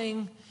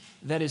nothing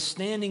that is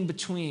standing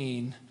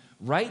between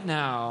right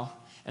now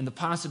and the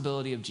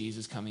possibility of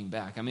Jesus coming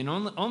back. I mean,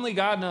 only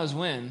God knows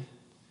when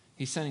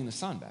he's sending the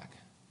Son back.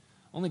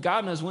 Only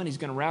God knows when he's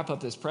going to wrap up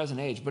this present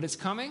age. But it's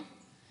coming,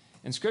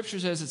 and Scripture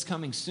says it's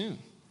coming soon.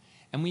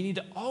 And we need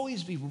to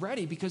always be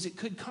ready because it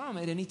could come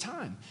at any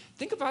time.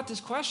 Think about this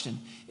question.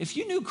 If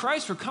you knew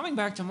Christ were coming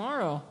back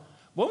tomorrow,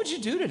 what would you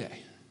do today?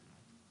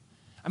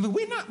 I mean,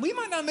 we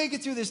might not make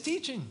it through this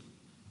teaching.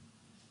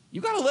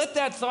 You got to let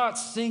that thought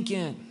sink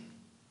in.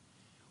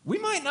 We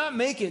might not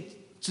make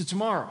it to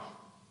tomorrow.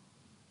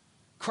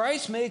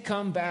 Christ may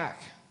come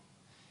back.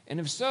 And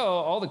if so,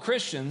 all the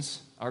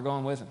Christians are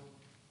going with him.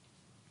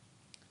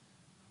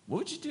 What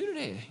would you do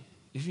today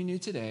if you knew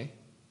today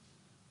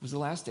was the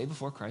last day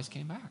before Christ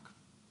came back?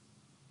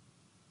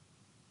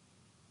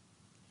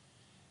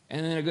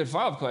 And then a good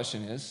follow-up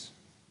question is,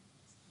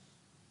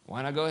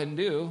 why not go ahead and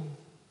do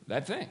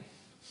that thing?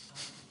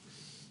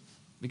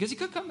 Because he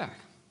could come back.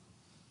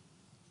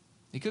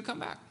 He could come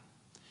back.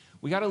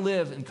 We got to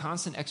live in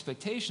constant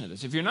expectation of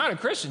this. If you're not a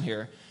Christian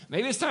here,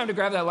 maybe it's time to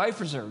grab that life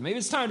preserver. Maybe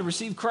it's time to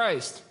receive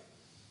Christ.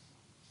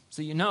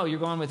 So you know you're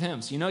going with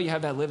him. So you know you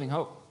have that living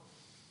hope.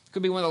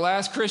 Could be one of the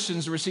last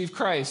Christians to receive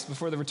Christ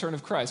before the return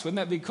of Christ. Wouldn't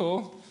that be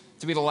cool?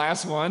 To be the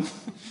last one?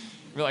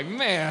 You're like,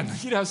 man,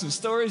 you'd have some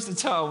stories to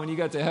tell when you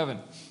got to heaven.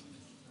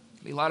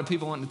 There'd be a lot of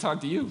people wanting to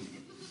talk to you.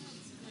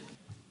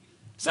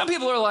 Some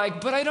people are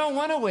like, but I don't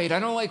want to wait. I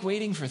don't like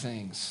waiting for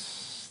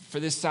things. For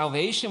this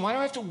salvation, why do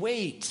I have to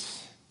wait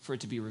for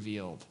it to be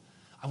revealed?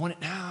 I want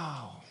it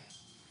now.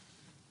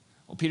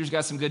 Well, Peter's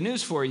got some good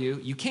news for you.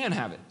 You can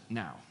have it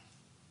now.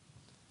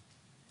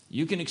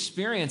 You can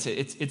experience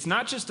it. It's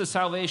not just a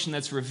salvation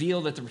that's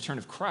revealed at the return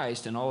of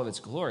Christ in all of its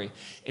glory.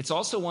 It's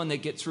also one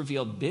that gets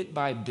revealed bit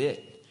by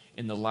bit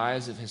in the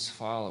lives of his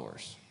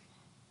followers.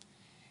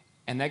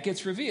 And that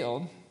gets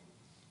revealed,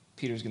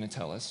 Peter's going to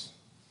tell us,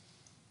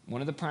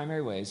 one of the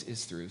primary ways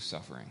is through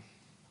suffering.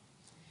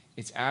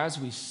 It's as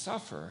we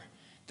suffer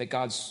that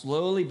God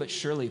slowly but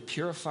surely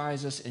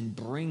purifies us and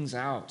brings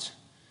out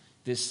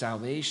this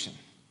salvation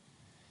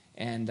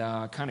and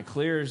kind of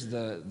clears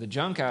the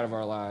junk out of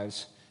our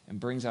lives and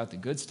brings out the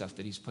good stuff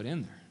that he's put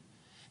in there.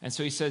 And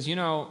so he says,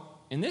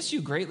 in this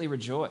you greatly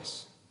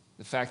rejoice,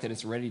 the fact that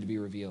it's ready to be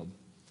revealed.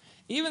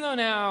 Even though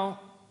now,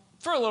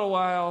 for a little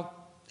while,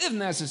 if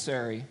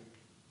necessary,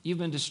 you've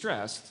been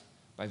distressed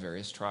by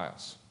various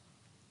trials.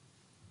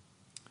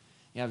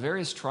 Yeah,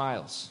 various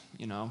trials,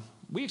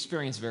 we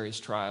experience various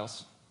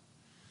trials.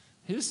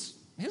 His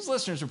his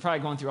listeners are probably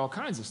going through all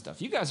kinds of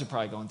stuff. You guys are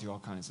probably going through all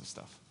kinds of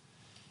stuff.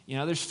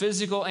 There's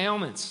physical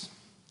ailments.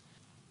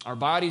 Our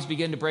bodies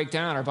begin to break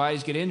down. Our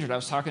bodies get injured. I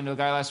was talking to a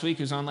guy last week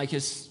who's on like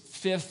his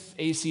 5th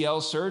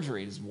ACL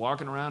surgery. He's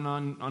walking around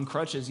on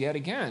crutches yet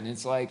again.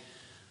 It's like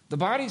the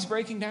body's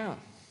breaking down.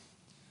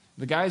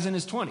 The guy's in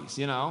his 20s,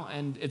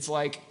 and it's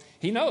like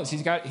he knows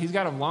he's got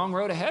a long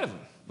road ahead of him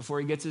before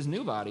he gets his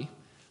new body,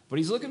 but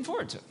he's looking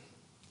forward to it.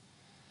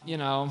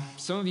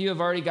 Some of you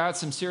have already got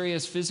some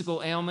serious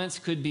physical ailments.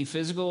 Could be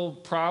physical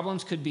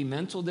problems, could be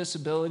mental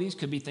disabilities,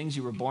 could be things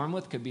you were born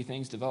with, could be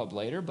things developed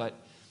later, but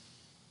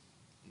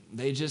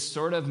they just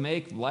sort of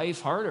make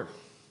life harder.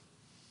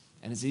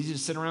 And it's easy to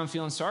sit around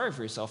feeling sorry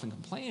for yourself and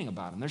complaining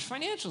about them. There's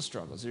financial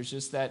struggles. There's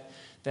just that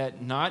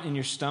knot in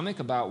your stomach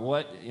about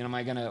what, am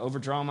I going to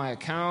overdraw my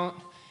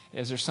account?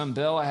 Is there some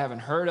bill I haven't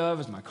heard of?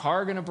 Is my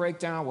car going to break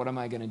down? What am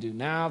I going to do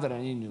now that I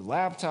need a new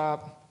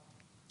laptop?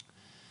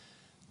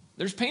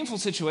 There's painful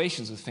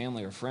situations with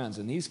family or friends,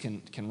 and these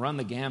can run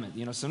the gamut.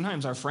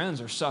 Sometimes our friends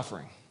are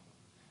suffering.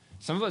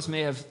 Some of us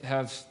may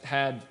have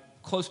had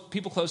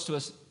people close to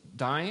us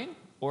dying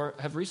or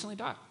have recently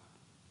died.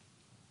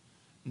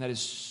 And that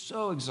is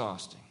so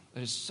exhausting.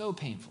 That is so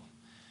painful.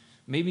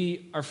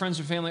 Maybe our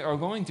friends or family are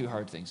going through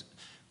hard things.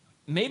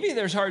 Maybe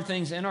there's hard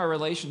things in our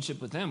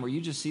relationship with them where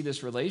you just see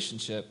this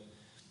relationship,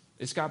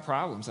 it's got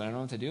problems and I don't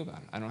know what to do about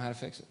it. I don't know how to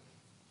fix it.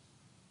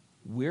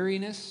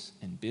 Weariness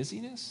and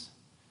busyness.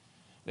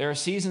 There are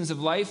seasons of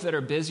life that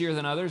are busier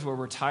than others, where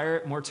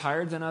we're more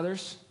tired than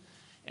others.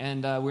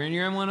 And when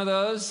you're in one of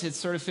those, it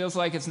sort of feels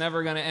like it's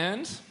never going to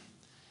end.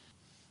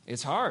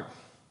 It's hard.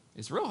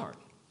 It's real hard.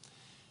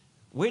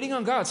 Waiting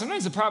on God.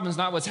 Sometimes the problem is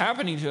not what's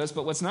happening to us,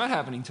 but what's not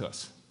happening to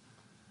us.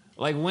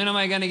 Like, when am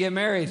I going to get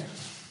married?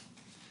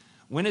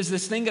 When is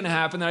this thing going to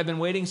happen that I've been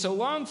waiting so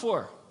long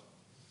for?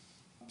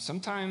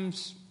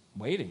 Sometimes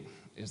waiting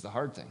is the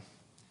hard thing.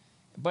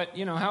 But,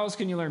 how else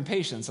can you learn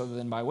patience other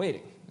than by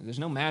waiting? There's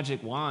no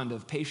magic wand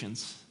of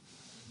patience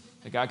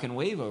that God can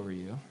wave over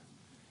you.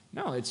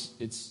 No,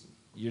 it's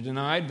you're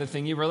denied the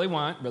thing you really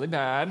want, really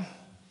bad,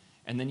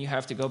 and then you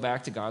have to go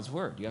back to God's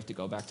word. You have to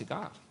go back to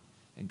God.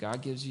 And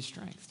God gives you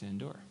strength to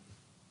endure.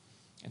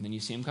 And then you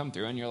see him come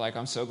through, and you're like,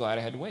 I'm so glad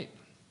I had to wait.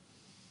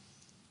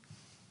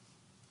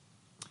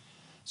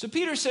 So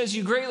Peter says,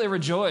 you greatly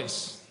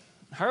rejoice.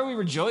 How are we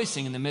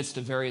rejoicing in the midst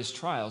of various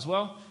trials?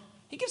 Well,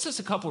 he gives us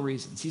a couple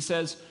reasons. He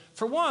says,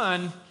 for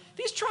one,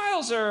 these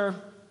trials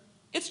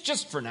it's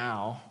just for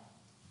now,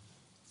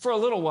 for a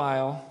little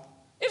while,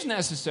 if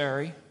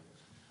necessary.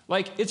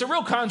 Like, it's a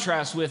real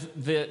contrast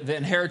with the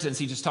inheritance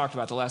he just talked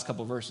about the last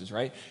couple of verses,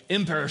 right?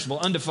 Imperishable,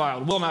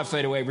 undefiled, will not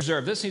fade away,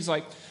 reserved. This, he's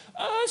like,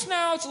 it's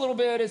now, it's a little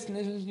bit, it's.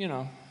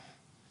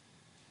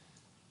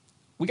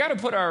 We got to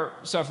put our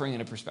suffering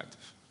into perspective.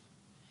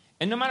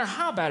 And no matter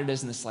how bad it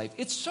is in this life,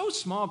 it's so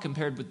small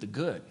compared with the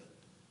good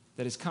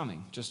that is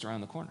coming just around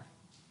the corner.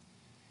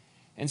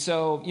 And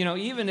so,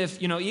 even if,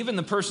 even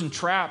the person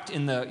trapped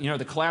in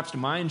the collapsed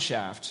mine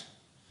shaft,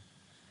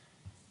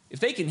 if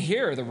they can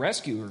hear the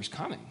rescuers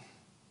coming,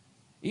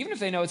 even if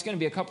they know it's going to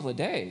be a couple of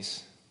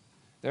days,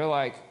 they're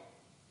like,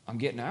 I'm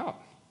getting out.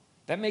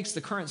 That makes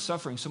the current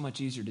suffering so much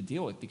easier to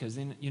deal with, because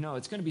then,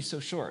 it's going to be so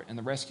short and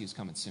the rescue's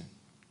coming soon.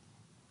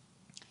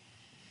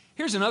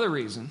 Here's another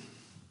reason.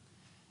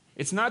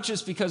 It's not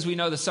just because we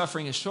know the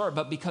suffering is short,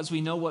 but because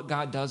we know what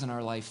God does in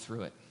our life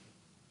through it.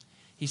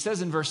 He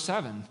says in verse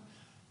 7,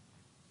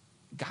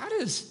 God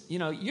is,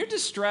 you're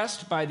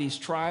distressed by these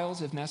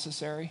trials if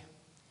necessary,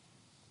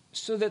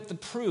 so that the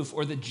proof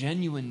or the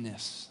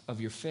genuineness of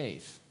your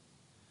faith,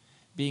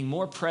 being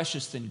more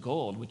precious than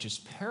gold, which is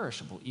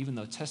perishable, even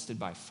though tested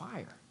by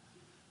fire,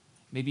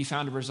 may be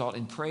found to result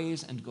in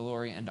praise and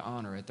glory and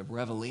honor at the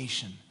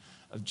revelation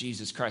of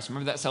Jesus Christ.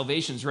 Remember that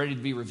salvation is ready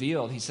to be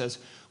revealed. He says,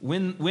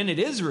 when it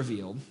is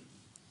revealed,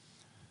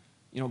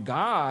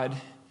 God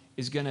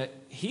he's going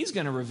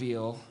to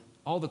reveal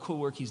all the cool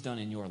work he's done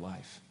in your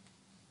life.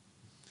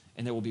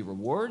 And there will be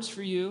rewards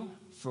for you,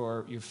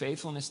 for your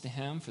faithfulness to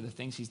him, for the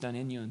things he's done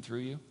in you and through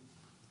you.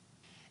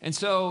 And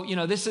so,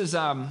 this is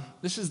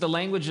the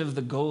language of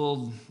the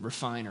gold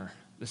refiner,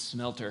 the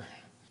smelter.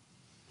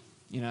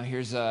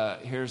 Here's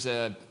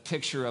a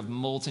picture of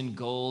molten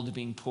gold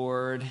being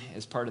poured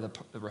as part of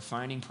the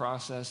refining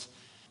process.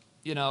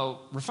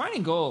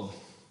 Refining gold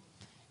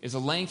is a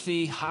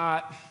lengthy,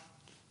 hot,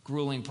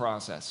 grueling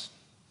process.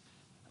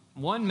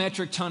 1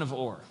 metric ton of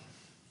ore,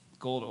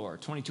 gold ore,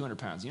 2,200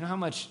 pounds. You know how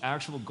much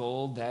actual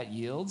gold that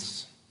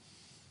yields?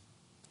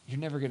 You're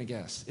never going to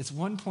guess. It's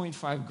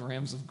 1.5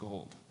 grams of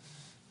gold.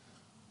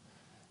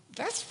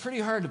 That's pretty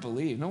hard to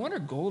believe. No wonder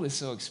gold is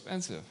so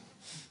expensive.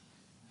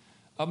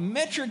 A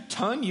metric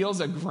ton yields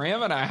 1.5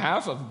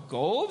 grams of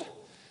gold?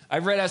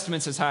 I've read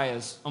estimates as high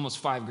as almost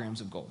 5 grams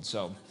of gold.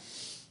 So,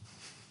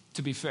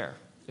 to be fair,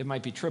 it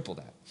might be triple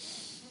that.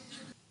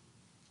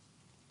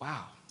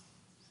 Wow.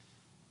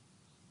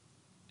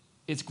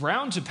 It's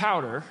ground to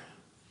powder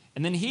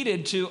and then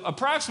heated to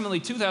approximately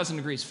 2,000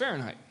 degrees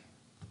Fahrenheit.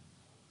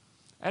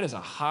 That is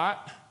a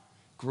hot,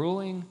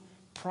 grueling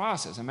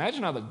process.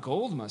 Imagine how the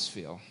gold must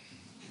feel.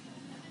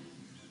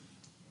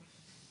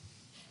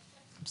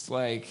 It's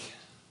like,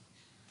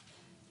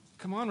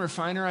 come on,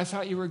 refiner, I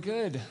thought you were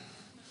good.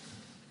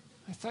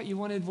 I thought you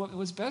wanted what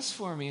was best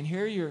for me, and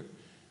here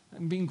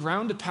I'm being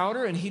ground to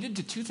powder and heated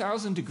to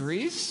 2,000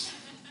 degrees.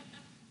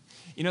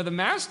 You know, the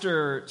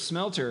master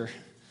smelter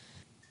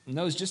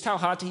knows just how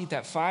hot to heat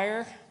that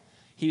fire,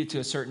 heat it to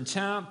a certain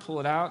temp, pull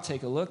it out,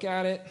 take a look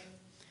at it,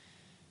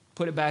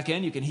 put it back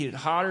in. You can heat it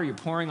hotter. You're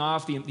pouring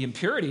off the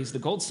impurities. The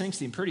gold sinks,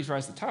 the impurities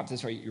rise to the top.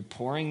 That's right. You're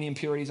pouring the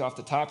impurities off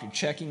the top. You're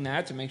checking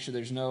that to make sure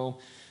there's no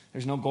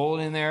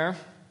gold in there.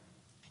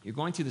 You're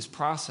going through this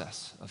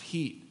process of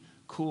heat,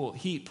 cool,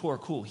 heat, pour,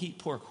 cool, heat,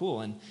 pour,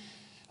 cool. And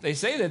they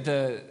say that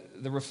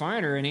the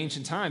refiner in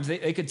ancient times,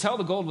 they could tell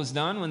the gold was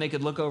done when they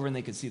could look over and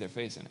they could see their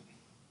face in it.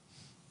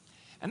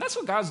 And that's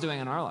what God's doing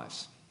in our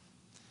lives.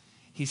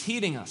 He's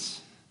heating us.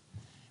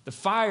 The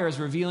fire is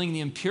revealing the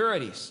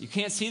impurities. You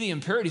can't see the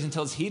impurities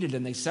until it's heated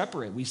and they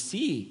separate. We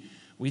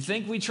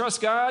think we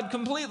trust God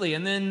completely,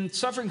 and then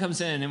suffering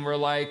comes in and we're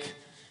like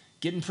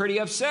getting pretty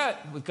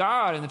upset with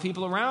God and the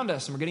people around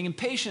us, and we're getting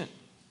impatient.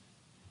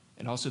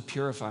 It also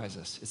purifies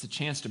us. It's a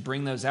chance to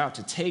bring those out,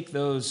 to take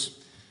those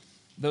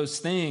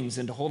things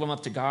and to hold them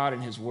up to God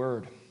and His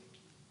Word.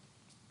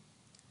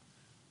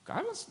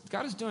 God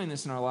is doing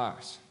this in our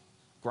lives.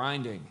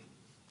 Grinding,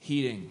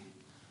 heating,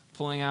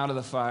 pulling out of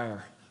the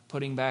fire,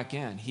 putting back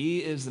in. He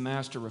is the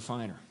master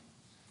refiner.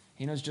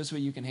 He knows just what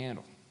you can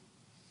handle.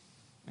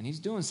 And He's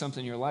doing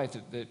something in your life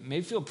that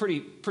may feel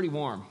pretty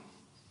warm,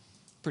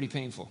 pretty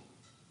painful.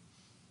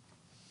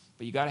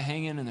 But you got to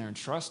hang in there and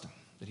trust Him,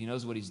 that He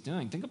knows what He's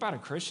doing. Think about a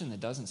Christian that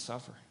doesn't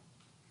suffer.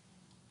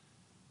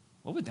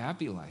 What would that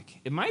be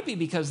like? It might be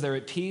because they're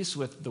at peace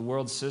with the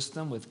world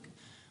system,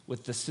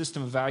 with the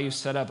system of values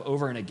set up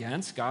over and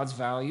against God's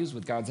values,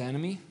 with God's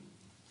enemy.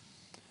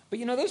 But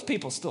you know, those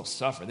people still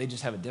suffer. They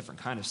just have a different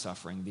kind of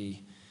suffering.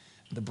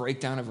 The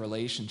breakdown of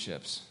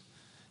relationships,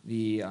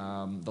 the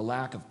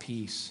lack of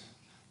peace,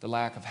 the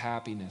lack of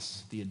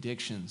happiness, the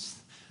addictions,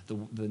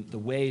 the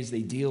ways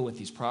they deal with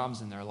these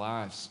problems in their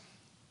lives.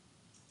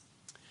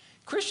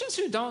 Christians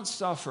who don't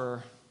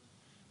suffer,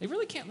 they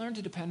really can't learn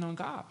to depend on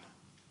God.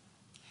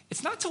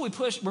 It's not till we're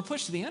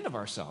pushed to the end of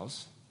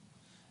ourselves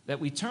that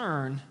we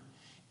turn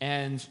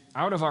and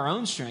out of our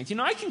own strength. You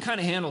know, I can kind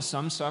of handle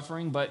some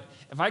suffering, but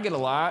if I get a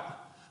lot,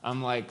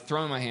 I'm like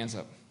throwing my hands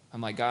up. I'm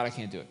like, God, I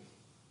can't do it.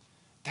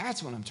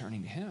 That's when I'm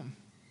turning to Him.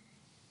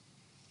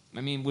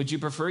 I mean, would you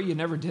prefer you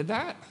never did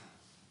that?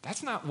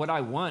 That's not what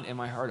I want in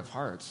my heart of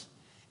hearts,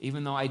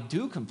 even though I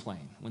do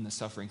complain when the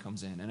suffering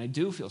comes in, and I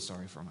do feel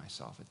sorry for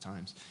myself at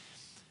times.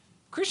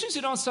 Christians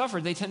who don't suffer,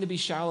 they tend to be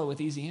shallow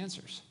with easy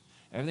answers.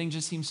 Everything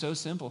just seems so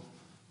simple.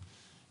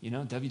 You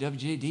know,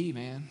 WWJD,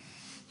 man.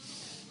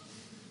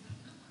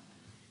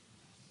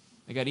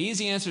 They got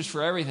easy answers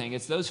for everything.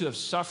 It's those who have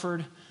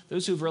suffered,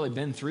 those who've really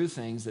been through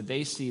things, that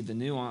they see the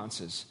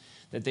nuances,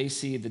 that they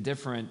see the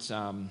different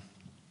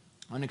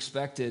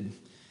unexpected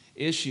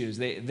issues.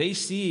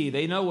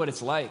 They know what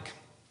it's like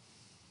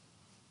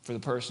for the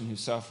person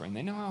who's suffering.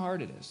 They know how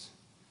hard it is.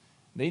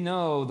 They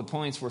know the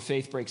points where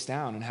faith breaks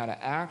down and how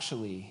to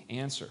actually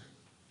answer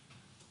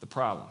the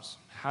problems,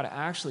 how to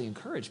actually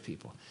encourage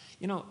people.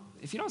 You know,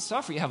 if you don't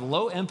suffer, you have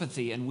low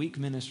empathy and weak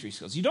ministry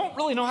skills. You don't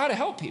really know how to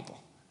help people.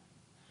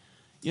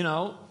 You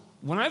know,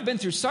 when I've been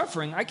through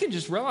suffering, I can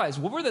just realize,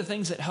 what were the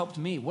things that helped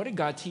me? What did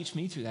God teach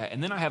me through that?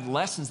 And then I have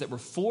lessons that were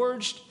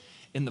forged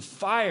in the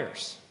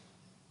fires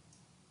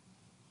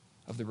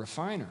of the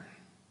refiner,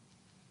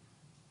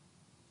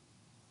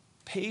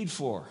 paid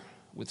for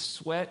with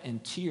sweat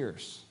and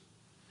tears.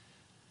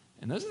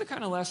 And those are the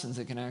kind of lessons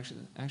that can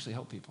actually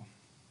help people.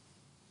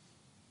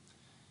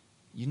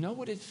 You know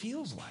what it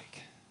feels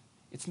like.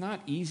 It's not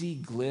easy,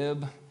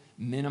 glib,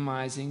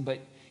 minimizing, but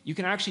you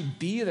can actually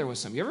be there with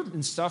somebody. You ever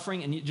been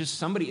suffering and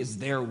somebody is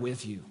there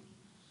with you,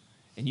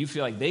 and you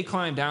feel like they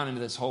climbed down into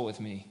this hole with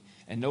me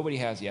and nobody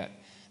has yet?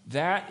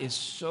 That is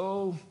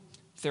so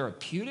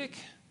therapeutic,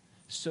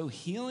 so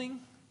healing.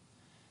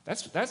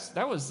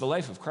 That was the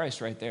life of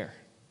Christ right there.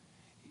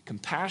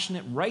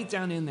 Compassionate, right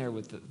down in there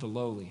with the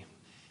lowly.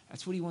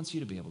 That's what He wants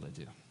you to be able to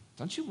do.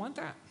 Don't you want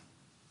that?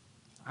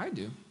 I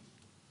do.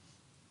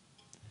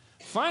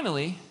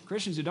 Finally,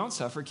 Christians who don't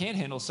suffer can't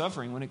handle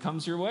suffering when it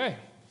comes your way.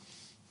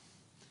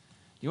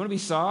 You want to be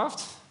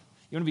soft?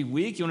 You want to be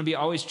weak? You want to be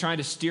always trying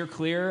to steer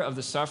clear of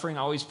the suffering,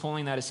 always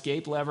pulling that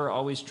escape lever,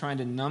 always trying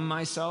to numb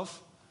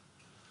myself?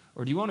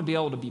 Or do you want to be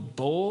able to be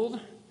bold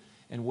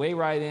and weigh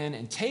right in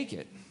and take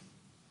it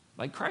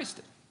like Christ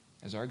did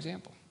as our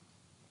example?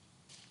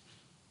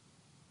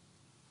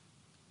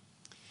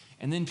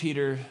 And then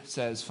Peter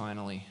says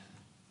finally,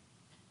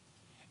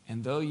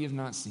 and though you've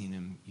not seen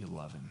Him, you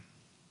love Him.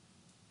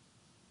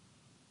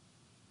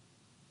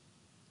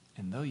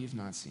 And though you've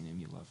not seen Him,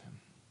 you love Him.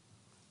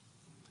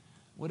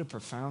 What a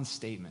profound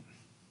statement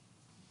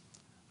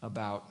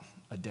about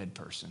a dead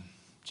person,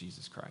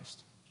 Jesus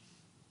Christ.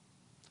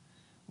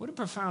 What a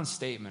profound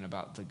statement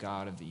about the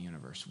God of the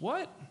universe.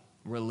 What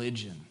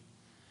religion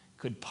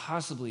could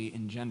possibly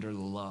engender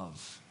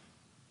love?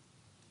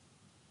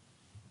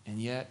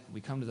 And yet,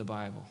 we come to the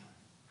Bible,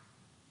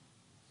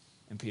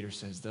 and Peter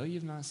says, though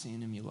you've not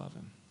seen Him, you love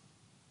Him.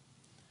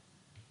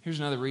 Here's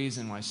another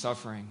reason why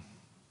suffering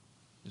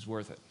is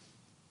worth it.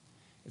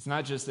 It's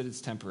not just that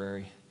it's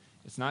temporary.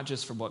 It's not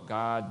just for what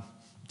God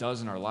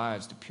does in our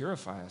lives to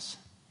purify us.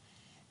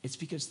 It's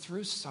because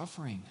through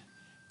suffering,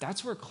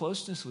 that's where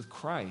closeness with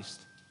Christ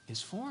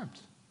is formed.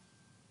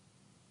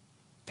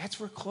 That's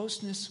where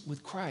closeness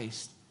with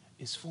Christ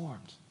is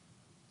formed.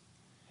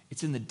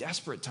 It's in the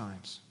desperate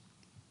times.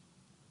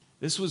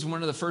 This was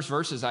one of the first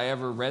verses I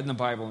ever read in the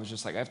Bible and was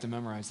just like, I have to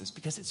memorize this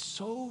because it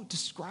so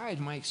described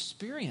my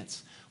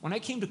experience. When I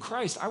came to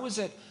Christ, I was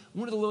at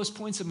one of the lowest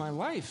points of my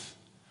life.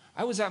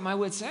 I was at my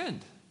wit's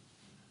end.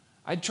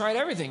 I'd tried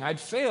everything. I'd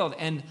failed,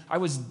 and I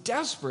was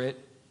desperate,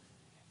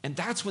 and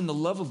that's when the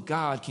love of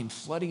God came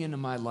flooding into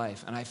my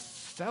life, and I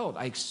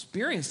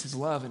experienced his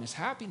love and his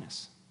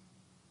happiness.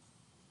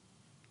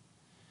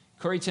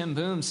 Corrie ten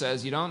Boom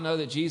says, you don't know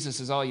that Jesus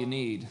is all you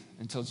need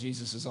until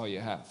Jesus is all you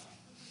have.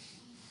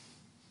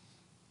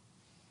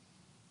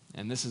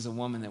 And this is a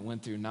woman that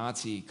went through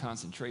Nazi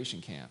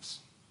concentration camps,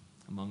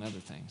 among other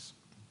things.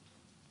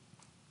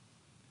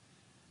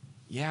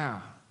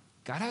 Yeah,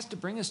 God has to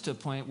bring us to a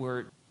point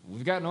where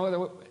we've got no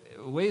other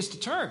ways to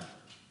turn.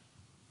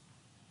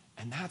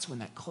 And that's when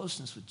that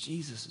closeness with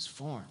Jesus is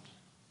formed.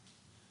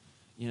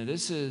 You know,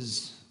 this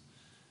is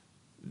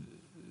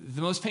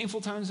the most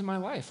painful times in my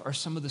life are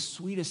some of the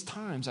sweetest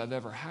times I've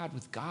ever had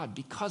with God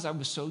because I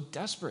was so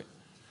desperate.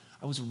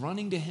 I was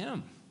running to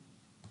him.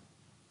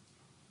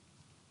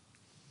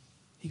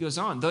 He goes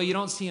on, though you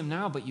don't see him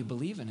now, but you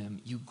believe in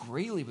him, you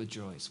greatly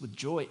rejoice with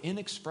joy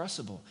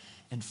inexpressible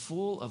and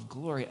full of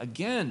glory.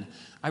 Again,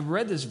 I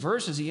read this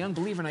verse as a young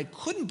believer, and I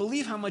couldn't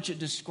believe how much it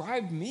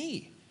described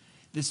me.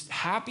 This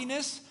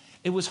happiness,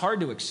 it was hard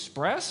to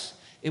express.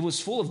 It was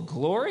full of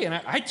glory, and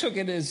I took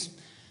it as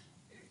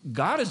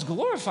God is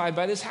glorified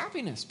by this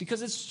happiness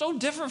because it's so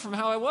different from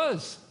how I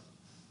was.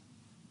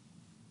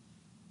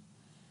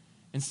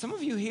 And some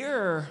of you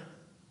here,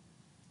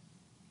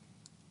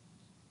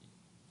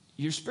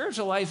 your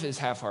spiritual life is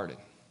half-hearted.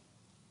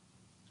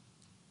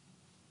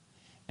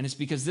 And it's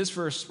because this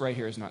verse right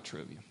here is not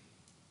true of you.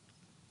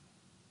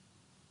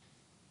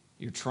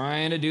 You're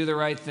trying to do the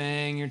right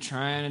thing. You're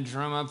trying to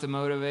drum up the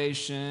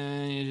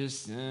motivation. You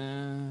just...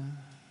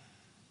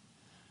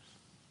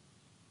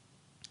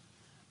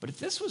 But if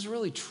this was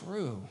really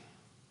true,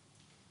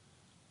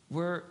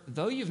 where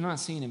though you've not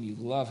seen him, you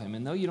love him,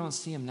 and though you don't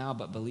see him now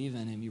but believe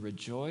in him, you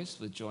rejoice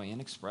with joy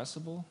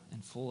inexpressible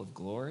and full of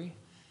glory,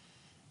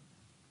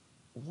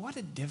 what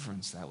a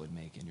difference that would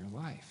make in your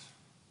life.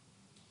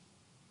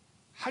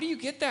 How do you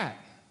get that?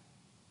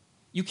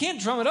 You can't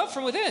drum it up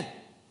from within.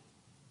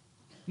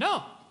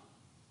 No.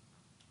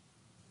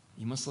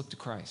 You must look to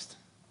Christ.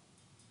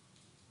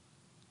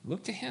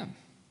 Look to him.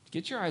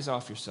 Get your eyes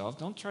off yourself.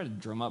 Don't try to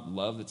drum up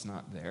love that's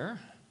not there.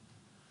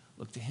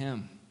 Look to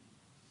him.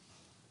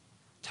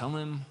 Tell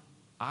him,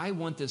 I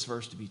want this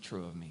verse to be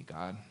true of me,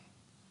 God.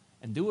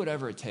 And do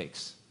whatever it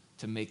takes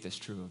to make this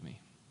true of me.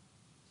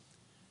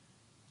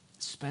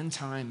 Spend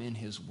time in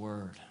his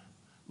word,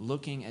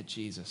 looking at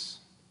Jesus,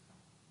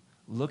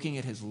 looking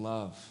at his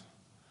love,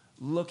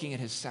 looking at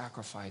his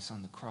sacrifice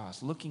on the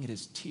cross, looking at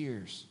his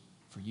tears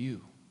for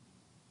you.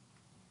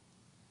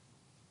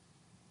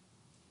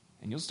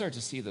 And you'll start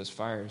to see those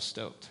fires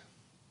stoked.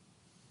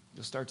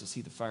 You'll start to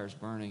see the fires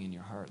burning in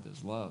your heart,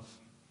 those love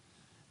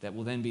that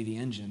will then be the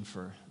engine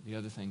for the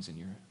other things in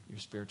your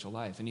spiritual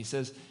life. And he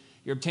says,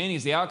 you're obtaining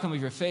as the outcome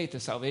of your faith, the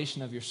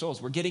salvation of your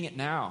souls. We're getting it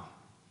now.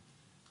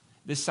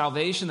 This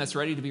salvation that's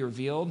ready to be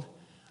revealed,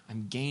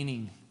 I'm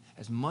gaining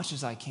as much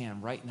as I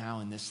can right now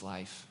in this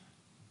life.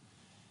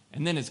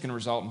 And then it's going to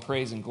result in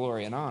praise and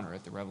glory and honor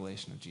at the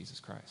revelation of Jesus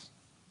Christ.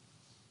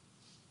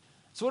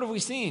 So what have we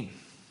seen?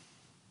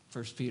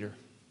 1 Peter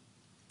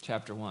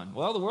chapter 1.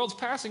 Well, the world's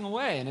passing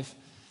away, and if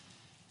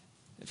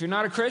you're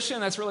not a Christian,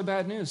 that's really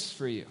bad news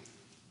for you.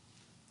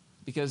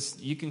 Because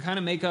you can kind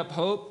of make up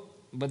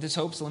hope, but this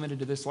hope's limited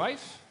to this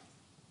life.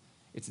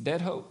 It's a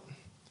dead hope.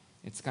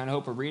 It's the kind of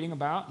hope we're reading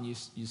about, and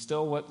you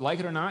still, like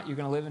it or not, you're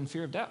going to live in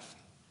fear of death.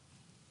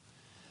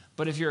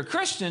 But if you're a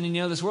Christian and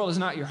you know this world is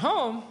not your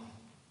home,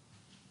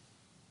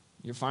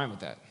 you're fine with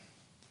that.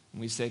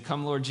 And we say,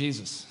 come Lord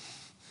Jesus,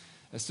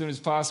 as soon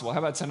as possible. How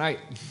about tonight?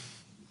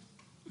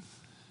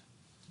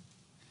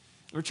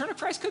 The return of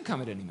Christ could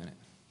come at any minute.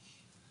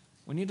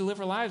 We need to live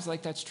our lives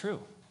like that's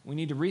true. We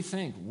need to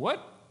rethink,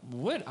 what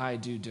would I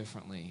do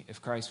differently if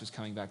Christ was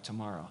coming back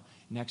tomorrow,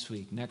 next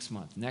week, next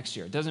month, next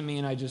year? It doesn't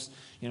mean I just,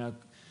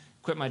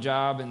 quit my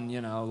job and,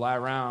 lie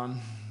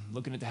around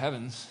looking at the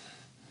heavens.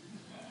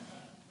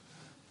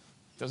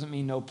 Doesn't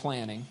mean no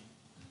planning.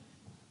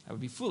 That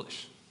would be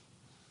foolish,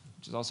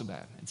 which is also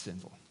bad and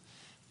sinful.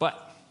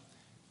 But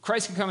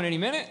Christ can come at any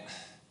minute.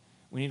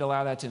 We need to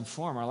allow that to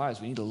inform our lives.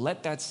 We need to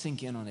let that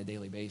sink in on a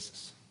daily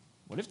basis.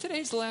 What if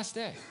today's the last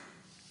day?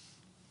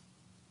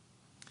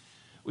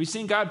 We've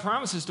seen God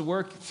promises to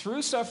work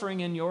through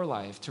suffering in your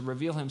life to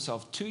reveal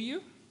himself to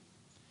you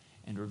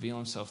and reveal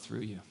himself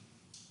through you.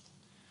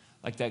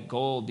 Like that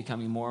gold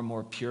becoming more and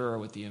more pure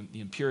with the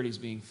impurities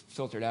being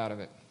filtered out of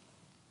it.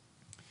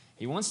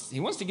 He wants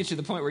to get you to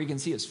the point where you can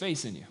see his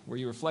face in you, where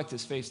you reflect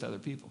his face to other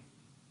people.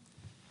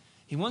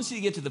 He wants you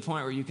to get to the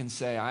point where you can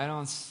say,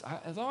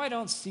 although I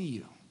don't see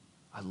you,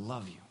 I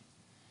love you.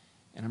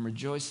 And I'm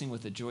rejoicing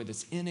with a joy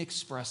that's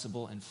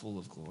inexpressible and full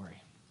of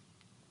glory.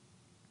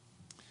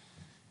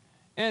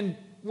 And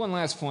one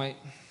last point.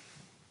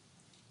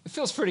 It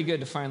feels pretty good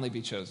to finally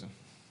be chosen.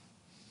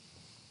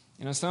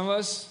 You know, some of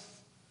us,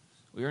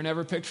 we were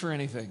never picked for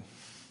anything.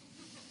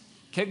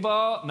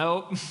 Kickball?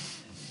 Nope.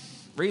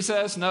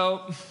 Recess?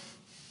 Nope.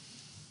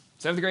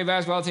 7th grade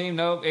basketball team?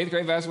 Nope. 8th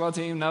grade basketball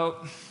team?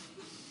 Nope.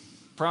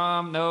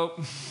 Prom? Nope.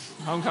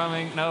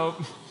 Homecoming?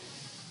 Nope.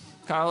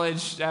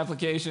 College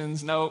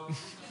applications? Nope.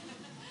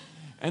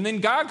 And then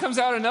God comes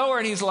out of nowhere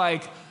and he's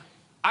like,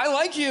 I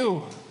like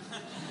you.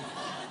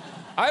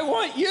 I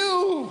want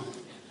you.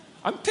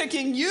 I'm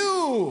picking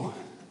you.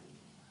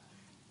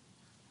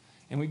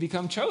 And we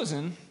become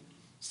chosen,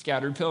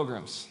 scattered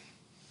pilgrims.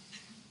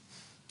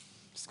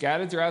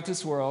 Scattered throughout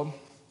this world,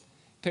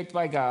 picked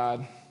by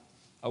God,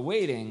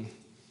 awaiting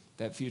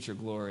that future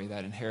glory,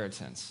 that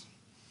inheritance,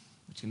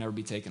 which can never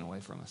be taken away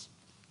from us.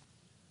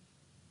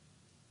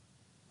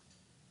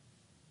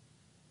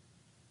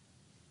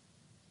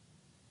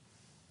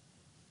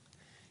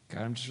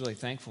 God, I'm just really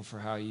thankful for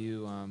how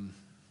you're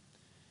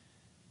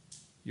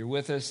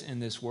with us in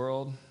this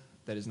world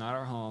that is not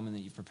our home, and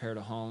that you've prepared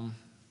a home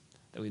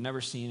that we've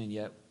never seen, and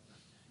yet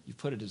you've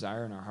put a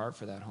desire in our heart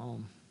for that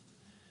home.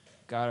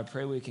 God, I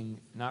pray we can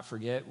not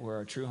forget where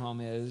our true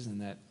home is,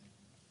 and that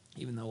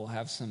even though we'll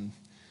have some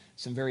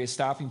various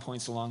stopping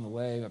points along the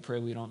way, I pray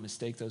we don't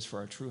mistake those for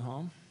our true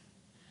home.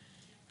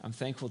 I'm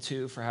thankful,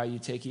 too, for how you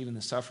take even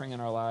the suffering in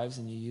our lives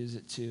and you use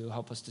it to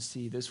help us to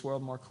see this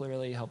world more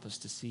clearly, help us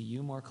to see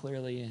you more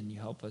clearly, and you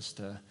help us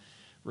to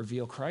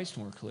reveal Christ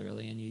more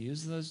clearly, and you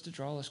use those to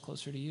draw us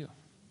closer to you.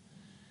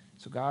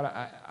 So, God,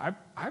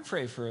 I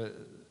pray for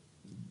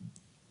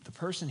the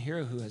person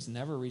here who has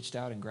never reached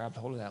out and grabbed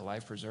hold of that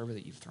life preserver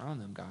that you've thrown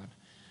them, God.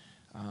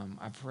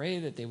 I pray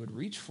that they would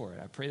reach for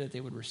it. I pray that they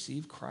would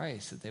receive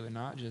Christ, that they would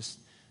not just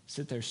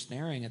sit there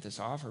staring at this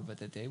offer, but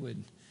that they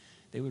would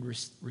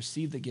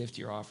receive the gift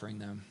you're offering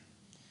them.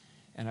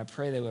 And I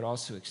pray they would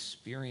also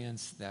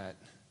experience that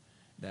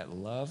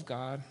love,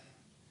 God,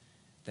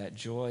 that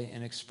joy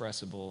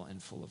inexpressible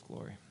and full of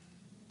glory.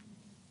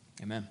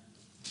 Amen.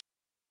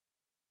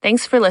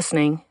 Thanks for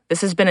listening.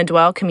 This has been a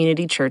Dwell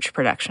Community Church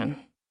production.